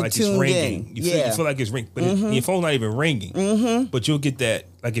still feel like it's ringing. You feel like it's ringing, but your phone's not even ringing. Mm-hmm. But you'll get that,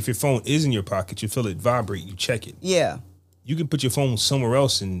 like if your phone is in your pocket, you feel it vibrate, you check it. Yeah. You can put your phone somewhere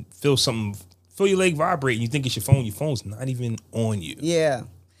else and feel your leg vibrate, and you think it's your phone. Your phone's not even on you. Yeah.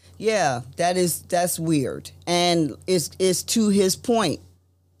 Yeah, that's weird. And it's to his point.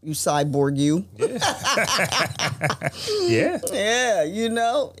 You cyborg, you. Yeah. Yeah,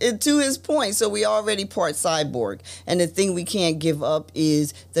 it to his point. So we already part cyborg. And the thing we can't give up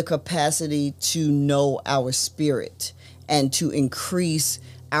is the capacity to know our spirit and to increase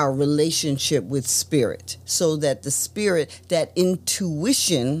our relationship with spirit so that the spirit, that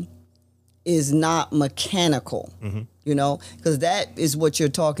intuition is not mechanical. Mm-hmm. Because that is what you're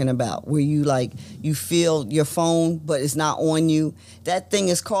talking about, where you feel your phone, but it's not on you. That thing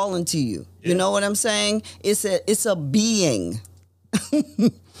is calling to you. Yeah. You know what I'm saying? It's a being,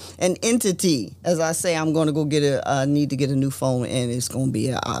 an entity. As I say, I'm going to go need to get a new phone, and it's going to be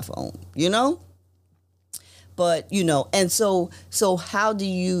an iPhone, But, and so how do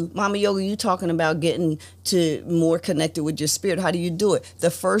you, Mama Yoga, you talking about getting to more connected with your spirit. How do you do it?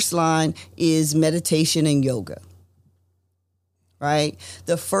 The first line is meditation and yoga. Right?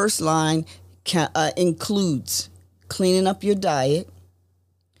 The first line includes cleaning up your diet,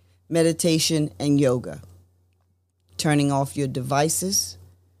 meditation, and yoga. Turning off your devices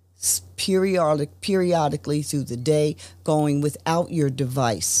periodically through the day, going without your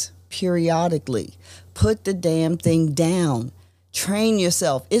device periodically. Put the damn thing down. Train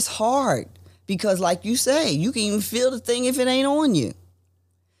yourself. It's hard because, like you say, you can even feel the thing if it ain't on you.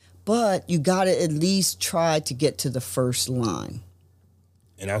 But you got to at least try to get to the first line.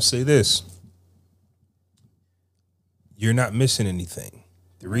 And I'll say this. You're not missing anything.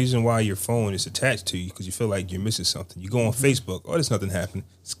 The reason why your phone is attached to you because you feel like you're missing something. You go on Facebook, there's nothing happened.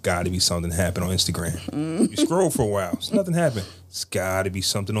 It's got to be something happened on Instagram. You scroll for a while, it's nothing happened. It's got to be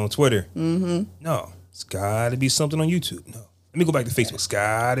something on Twitter. Mm-hmm. No, it's got to be something on YouTube. No. Let me go back to Facebook. It's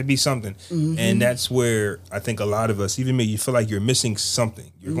got to be something. Mm-hmm. And that's where I think a lot of us, even me, you feel like you're missing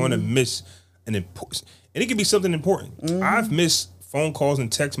something. You're going to miss an important, and it can be something important. Mm-hmm. I've missed phone calls and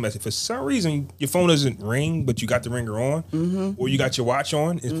text messages. For some reason, your phone doesn't ring, but you got the ringer on, or you got your watch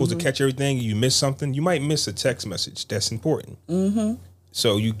on. It's supposed to catch everything, and you miss something. You might miss a text message that's important. Mm-hmm.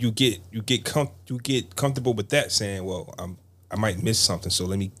 So you get comfortable with that, saying, "Well, I might miss something, so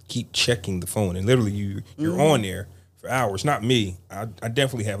let me keep checking the phone." And literally, you're on there for hours. Not me. I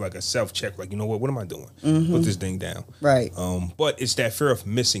definitely have like a self check. Like, you know what am I doing? Put this thing down. Right. But it's that fear of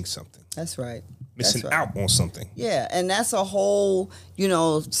missing something. That's right. Missing out on something. Yeah, and that's a whole,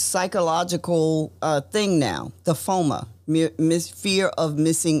 psychological thing now. The FOMA, fear of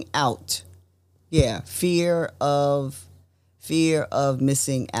missing out. Yeah, fear of Fear of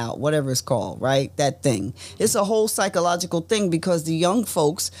missing out, whatever it's called, right? That thing. It's a whole psychological thing because the young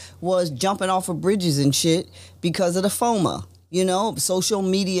folks was jumping off of bridges and shit because of the FOMO, social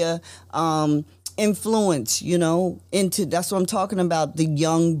media influence, into, that's what I'm talking about, the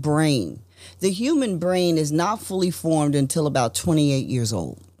young brain. The human brain is not fully formed until about 28 years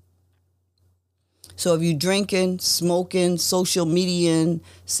old. So if you're drinking, smoking, social media,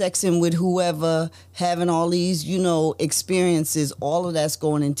 sexing with whoever, having all these, experiences, all of that's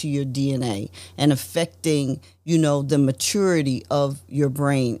going into your DNA and affecting, the maturity of your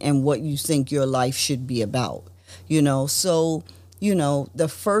brain and what you think your life should be about, So, the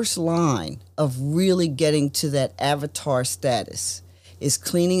first line of really getting to that avatar status is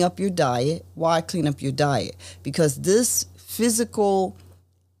cleaning up your diet. Why clean up your diet? Because this physical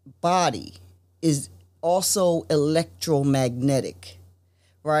body is also electromagnetic,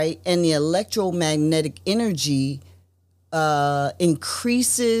 right? And the electromagnetic energy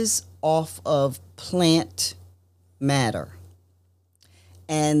increases off of plant matter.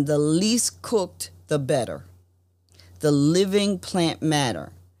 And the least cooked, the better. The living plant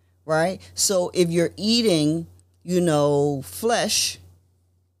matter, right? So if you're eating, flesh,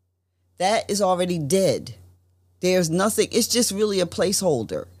 that is already dead. There's nothing, it's just really a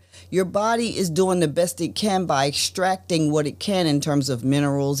placeholder. Your body is doing the best it can by extracting what it can in terms of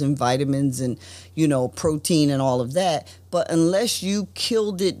minerals and vitamins and, protein and all of that. But unless you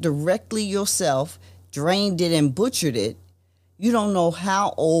killed it directly yourself, drained it and butchered it, you don't know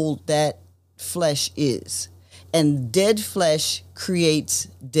how old that flesh is. And dead flesh creates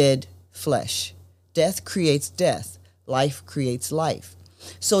dead flesh. Death creates death. Life creates life.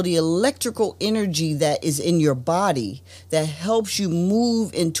 So the electrical energy that is in your body that helps you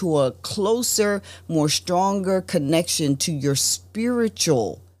move into a closer, more stronger connection to your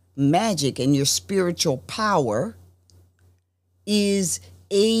spiritual magic and your spiritual power is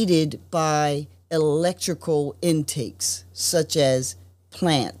aided by electrical intakes such as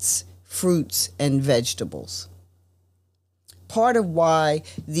plants, fruits, and vegetables. Part of why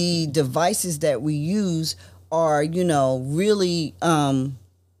the devices that we use are, really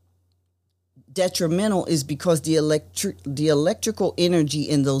detrimental is because the electrical energy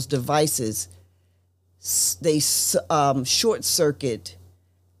in those devices, they short circuit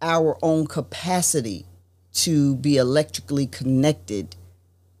our own capacity to be electrically connected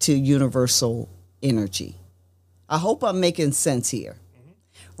to universal energy. I hope I'm making sense here.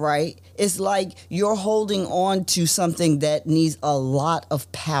 Right? It's like you're holding on to something that needs a lot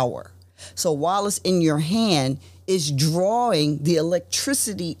of power. So while it's in your hand, it's drawing the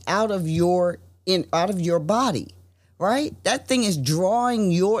electricity out of your body, right? That thing is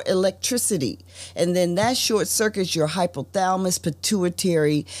drawing your electricity. And then that short circuits your hypothalamus,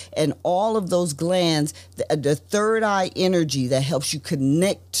 pituitary, and all of those glands, the third eye energy that helps you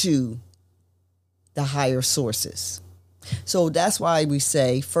connect to the higher sources. So that's why we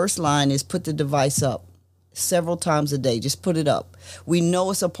say first line is put the device up several times a day. Just put it up. We know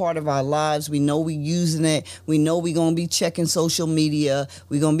it's a part of our lives. We know we're using it. We know we're going to be checking social media.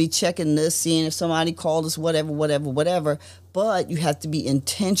 We're going to be checking this, seeing if somebody called us, whatever. But you have to be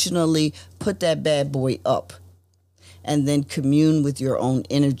intentionally put that bad boy up and then commune with your own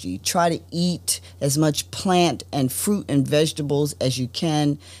energy. Try to eat as much plant and fruit and vegetables as you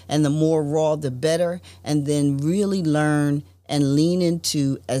can, and the more raw, the better. And then really learn and lean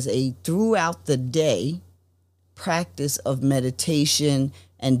into, as a throughout the day practice of meditation,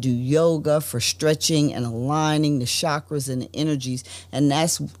 and do yoga for stretching and aligning the chakras and the energies. And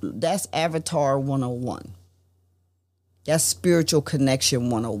that's Avatar 101. That's spiritual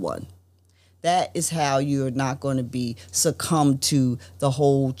connection 101. That is how you're not going to be succumb to the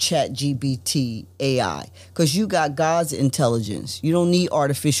whole ChatGPT AI, because you got God's intelligence. You don't need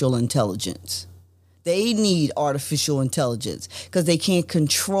artificial intelligence. They need artificial intelligence because they can't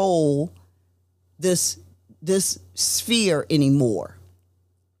control this sphere anymore.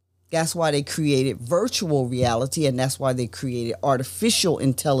 That's why they created virtual reality, and that's why they created artificial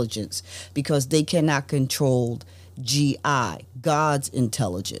intelligence, because they cannot control GI, God's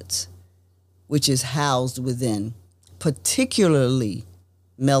intelligence, which is housed within particularly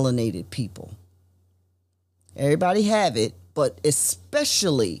melanated people. Everybody have it, but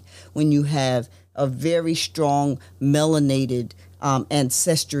especially when you have a very strong melanated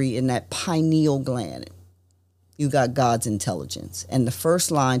ancestry in that pineal gland, you got God's intelligence. And the first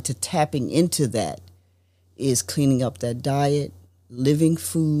line to tapping into that is cleaning up that diet, living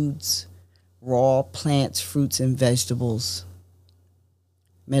foods, raw plants, fruits, and vegetables,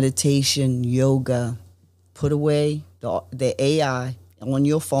 meditation, yoga. Put away the AI on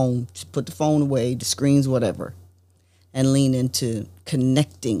your phone. Just put the phone away, the screens, whatever. and lean into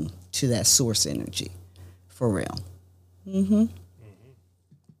connecting to that source energy for real.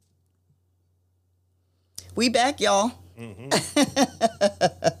 We back, y'all.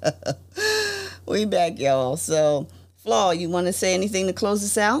 We back, y'all. So, Flaw, you want to say anything to close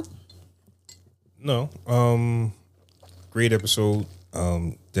us out? No. Great episode.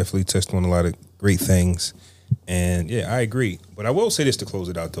 Definitely touched on a lot of great things. And yeah, I agree. But I will say this to close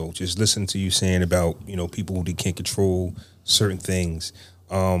it out though. Just listen to you saying about, people who can't control certain things.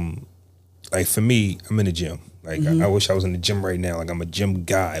 Like for me, I'm in the gym. Like I wish I was in the gym right now. Like I'm a gym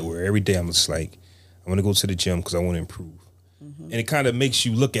guy where every day I'm just like, I want to go to the gym because I want to improve. And it kind of makes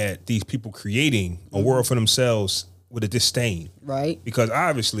you look at these people creating a world for themselves with a disdain. Right. Because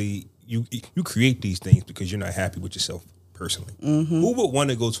obviously you create these things because you're not happy with yourself personally. Who would want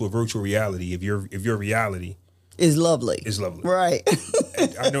to go to a virtual reality if your reality is lovely? Right.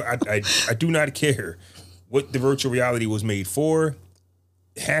 I do not care what the virtual reality was made for.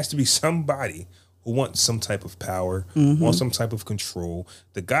 It has to be somebody who wants some type of power, wants some type of control.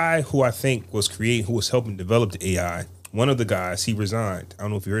 The guy who I think who was helping develop the AI, one of the guys, he resigned. I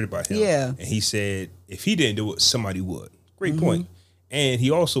don't know if you heard about him. Yeah. And he said if he didn't do it, somebody would. Great point. And he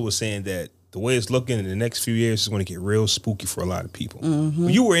also was saying that the way it's looking in the next few years is going to get real spooky for a lot of people.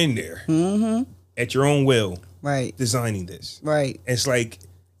 But you were in there at your own will, right, designing this. Right. It's like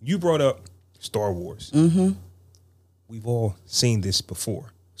you brought up Star Wars. We've all seen this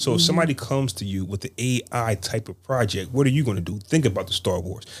before. So if somebody comes to you with the AI type of project, what are you going to do? Think about the Star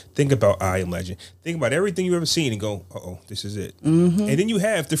Wars. Think about I Am Legend. Think about everything you've ever seen and go, uh-oh, this is it. And then you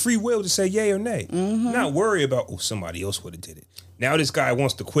have the free will to say yay or nay. Not worry about, somebody else would have did it. Now this guy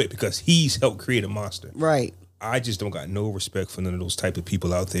wants to quit because he's helped create a monster. Right. I just don't got no respect for none of those type of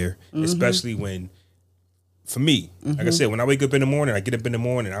people out there, especially when, for me, like I said, when I wake up in the morning, I get up in the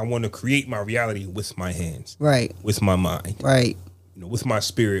morning, I want to create my reality with my hands. Right. With my mind. Right. With my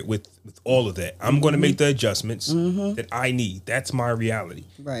spirit, with all of that. I'm going to make the adjustments that I need. That's my reality.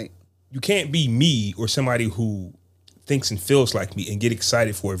 Right. You can't be me or somebody who thinks and feels like me and get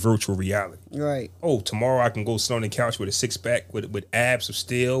excited for a virtual reality. Right. Oh, tomorrow I can go sit on the couch with a six pack with abs of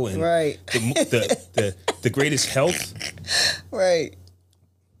steel and the greatest health. Right.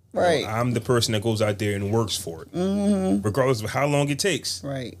 Right. I'm the person that goes out there and works for it, regardless of how long it takes.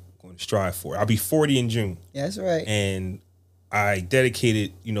 Right. I'm going to strive for it. I'll be 40 in June. That's right. And I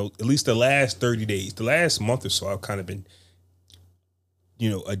dedicated, at least the last 30 days, the last month or so, I've kind of been,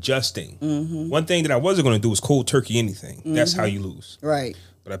 adjusting. One thing that I wasn't going to do was cold turkey anything. That's how you lose. Right.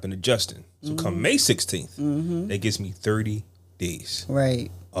 But I've been adjusting. So come May 16th, that gives me 30 days.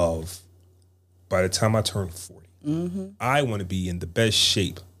 Right. By the time I turn 40, I want to be in the best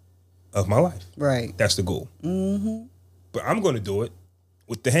shape of my life. Right. That's the goal. But I'm going to do it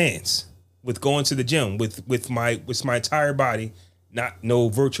with the hands. With going to the gym, with my entire body, not no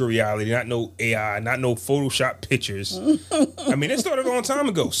virtual reality, not no AI, not no Photoshop pictures. I mean, it started a long time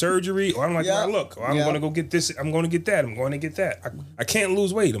ago. Surgery, or I'm like, I look, or I'm going to go get this, I'm going to get that, I'm going to get that. I can't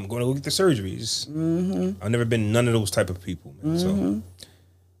lose weight, I'm going to go get the surgeries. I've never been none of those type of people, man. So,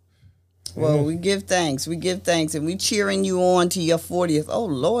 well, we give thanks, and we cheering you on to your 40th. Oh,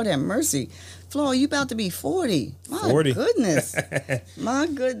 Lord have mercy. Flo, you about to be 40. My 40. Goodness. My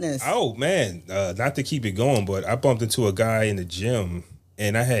goodness. Oh, man. Not to keep it going, but I bumped into a guy in the gym,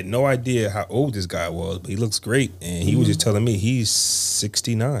 and I had no idea how old this guy was, but he looks great. And he was just telling me he's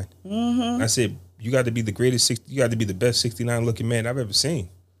 69. I said, you got to be the greatest, you got to be the best 69 looking man I've ever seen.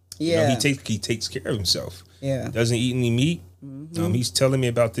 Yeah. He takes care of himself. Yeah. Doesn't eat any meat. He's telling me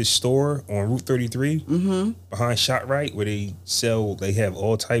about this store on Route 33 behind ShotRite where they have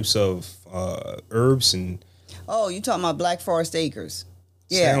all types of herbs and. Oh, you talking about Black Forest Acres?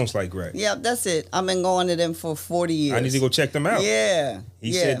 Yeah, sounds like right. Yeah, that's it. I've been going to them for 40 years. I need to go check them out. Yeah,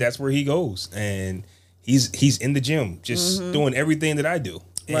 he said that's where he goes, and he's in the gym just doing everything that I do.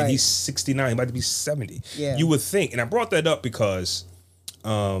 And he's 69, he about to be 70. Yeah, you would think, and I brought that up because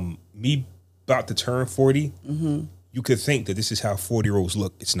me about to turn 40. You could think that this is how 40-year-olds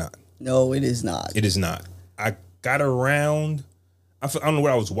look. It's not. No, it is not. It is not. I got around. I don't know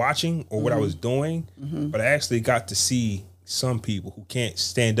what I was watching or what I was doing, but I actually got to see some people who can't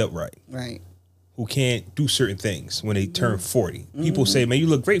stand up right. Right. Who can't do certain things when they turn 40. People say, man, you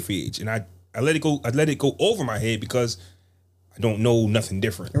look great for your age. And I let it go. I let it go over my head because I don't know nothing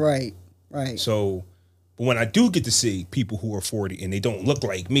different. Right. Right. So, but when I do get to see people who are 40 and they don't look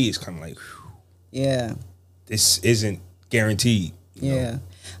like me, it's kind of like, whew. Yeah. This isn't guaranteed. You know?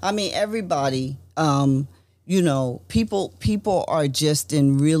 I mean, everybody, people are just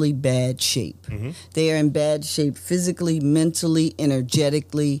in really bad shape. They are in bad shape physically, mentally,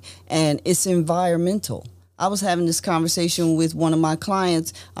 energetically, and it's environmental. I was having this conversation with one of my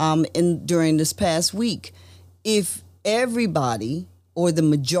clients during this past week. If everybody or the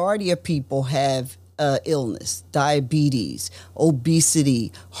majority of people have illness, diabetes,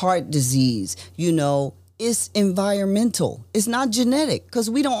 obesity, heart disease, it's environmental. It's not genetic,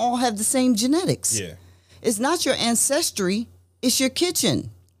 because we don't all have the same genetics. Yeah. It's not your ancestry. It's your kitchen.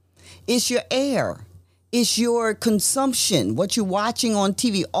 It's your air. It's your consumption, what you're watching on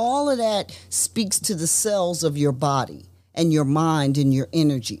TV. All of that speaks to the cells of your body and your mind and your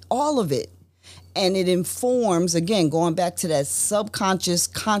energy, all of it. And it informs, again, going back to that subconscious,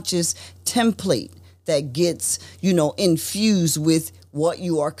 conscious template that gets, infused with what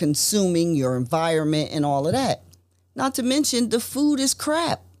you are consuming, your environment, and all of that. Not to mention the food is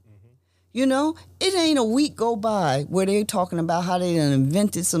crap. It ain't a week go by where they're talking about how they done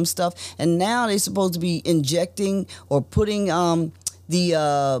invented some stuff, and now they're supposed to be injecting or putting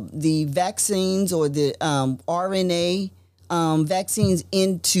the vaccines or the RNA vaccines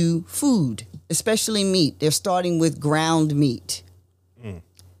into food, especially meat. They're starting with ground meat.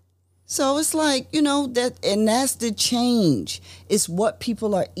 So it's like, and that's the change. It's what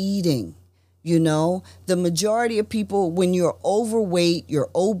people are eating. The majority of people, when you're overweight, you're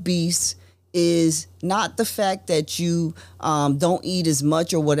obese, is not the fact that you don't eat as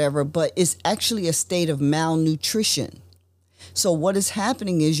much or whatever, but it's actually a state of malnutrition. So what is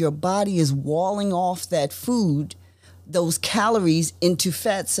happening is your body is walling off that food, those calories, into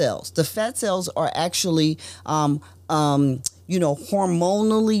fat cells. The fat cells are actually,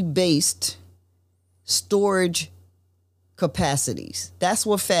 hormonally based storage capacities. That's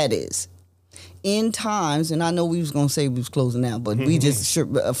what fat is. In times, and I know we was going to say we was closing out, but we just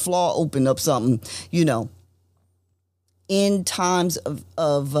a flaw opened up something, in times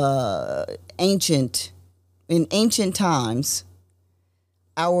of ancient times,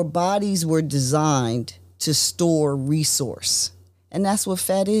 our bodies were designed to store resource. And that's what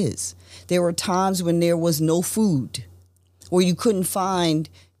fat is. There were times when there was no food, or you couldn't find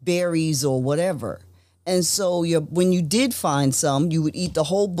berries or whatever. And so when you did find some, you would eat the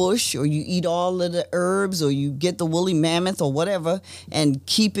whole bush, or you eat all of the herbs, or you get the woolly mammoth or whatever and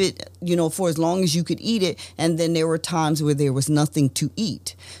keep it, for as long as you could eat it. And then there were times where there was nothing to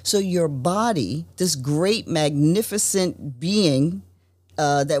eat. So your body, this great, magnificent being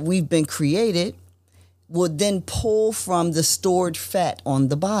that we've been created, would then pull from the stored fat on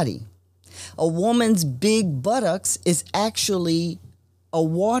the body. A woman's big buttocks is actually a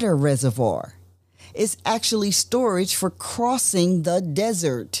water reservoir. It's actually storage for crossing the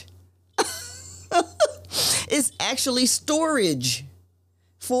desert. It's actually storage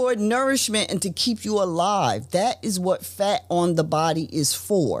for nourishment and to keep you alive. That is what fat on the body is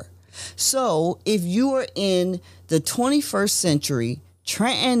for. So if you are in the 21st century,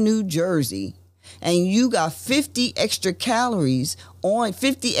 Trenton, New Jersey, and you got 50 extra calories on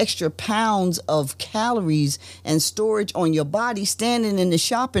 50 extra pounds of calories and storage on your body standing in the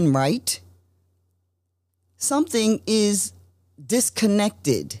shopping right, something is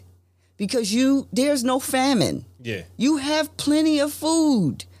disconnected, because there's no famine. Yeah. You have plenty of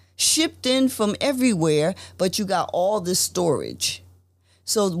food shipped in from everywhere, but you got all this storage.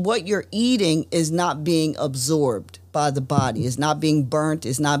 So what you're eating is not being absorbed by the body. It's not being burnt.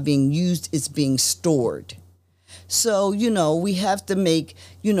 It's not being used. It's being stored. So, we have to make,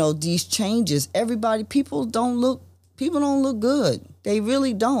 these changes. People don't look good. They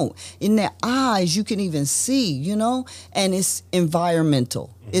really don't. In their eyes, you can even see, and it's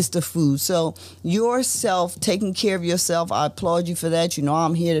environmental. It's the food. So yourself, taking care of yourself, I applaud you for that.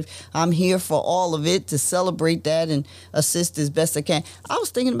 I'm here for all of it, to celebrate that and assist as best I can. I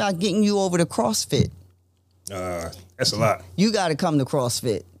was thinking about getting you over to CrossFit. That's a lot. You got to come to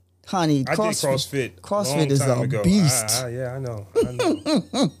CrossFit. Honey, I did CrossFit. CrossFit is a beast. Yeah, I know.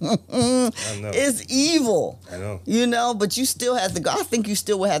 It's evil. I know. But you still have to go. I think you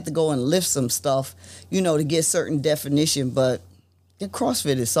still would have to go and lift some stuff, to get certain definition. But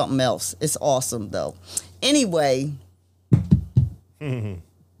CrossFit is something else. It's awesome, though. Anyway, I'm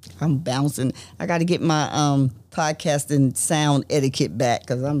bouncing. I got to get my podcasting sound etiquette back,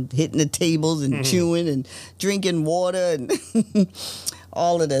 because I'm hitting the tables and chewing and drinking water and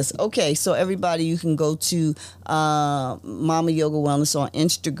all of this. Okay, so everybody, you can go to Mama Yoga Wellness on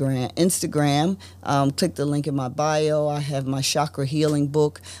Instagram. Click the link in my bio. I have my chakra healing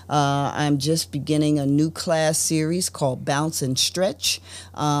book. I'm just beginning a new class series called Bounce and Stretch,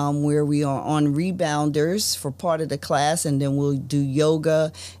 where we are on rebounders for part of the class, and then we'll do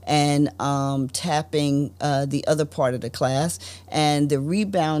yoga and tapping the other part of the class. And the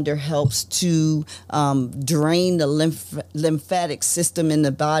rebounder helps to drain the lymphatic system in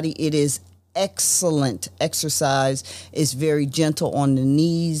the body. It is excellent exercise. It's very gentle on the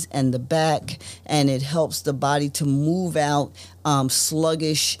knees and the back, and it helps the body to move out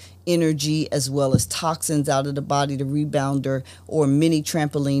sluggish energy as well as toxins out of the body. The rebounder or mini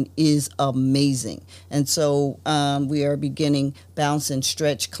trampoline is amazing. And so we are beginning bounce and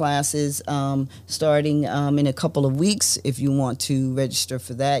stretch classes starting in a couple of weeks. If you want to register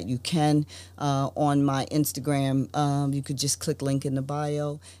for that, you can on my Instagram. You could just click link in the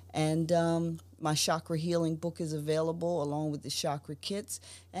bio. And my chakra healing book is available along with the chakra kits.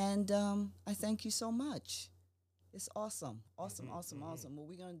 And I thank you so much. It's awesome. Awesome. Well,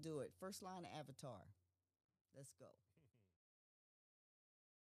 we're going to do it. First line of Avatar. Let's go.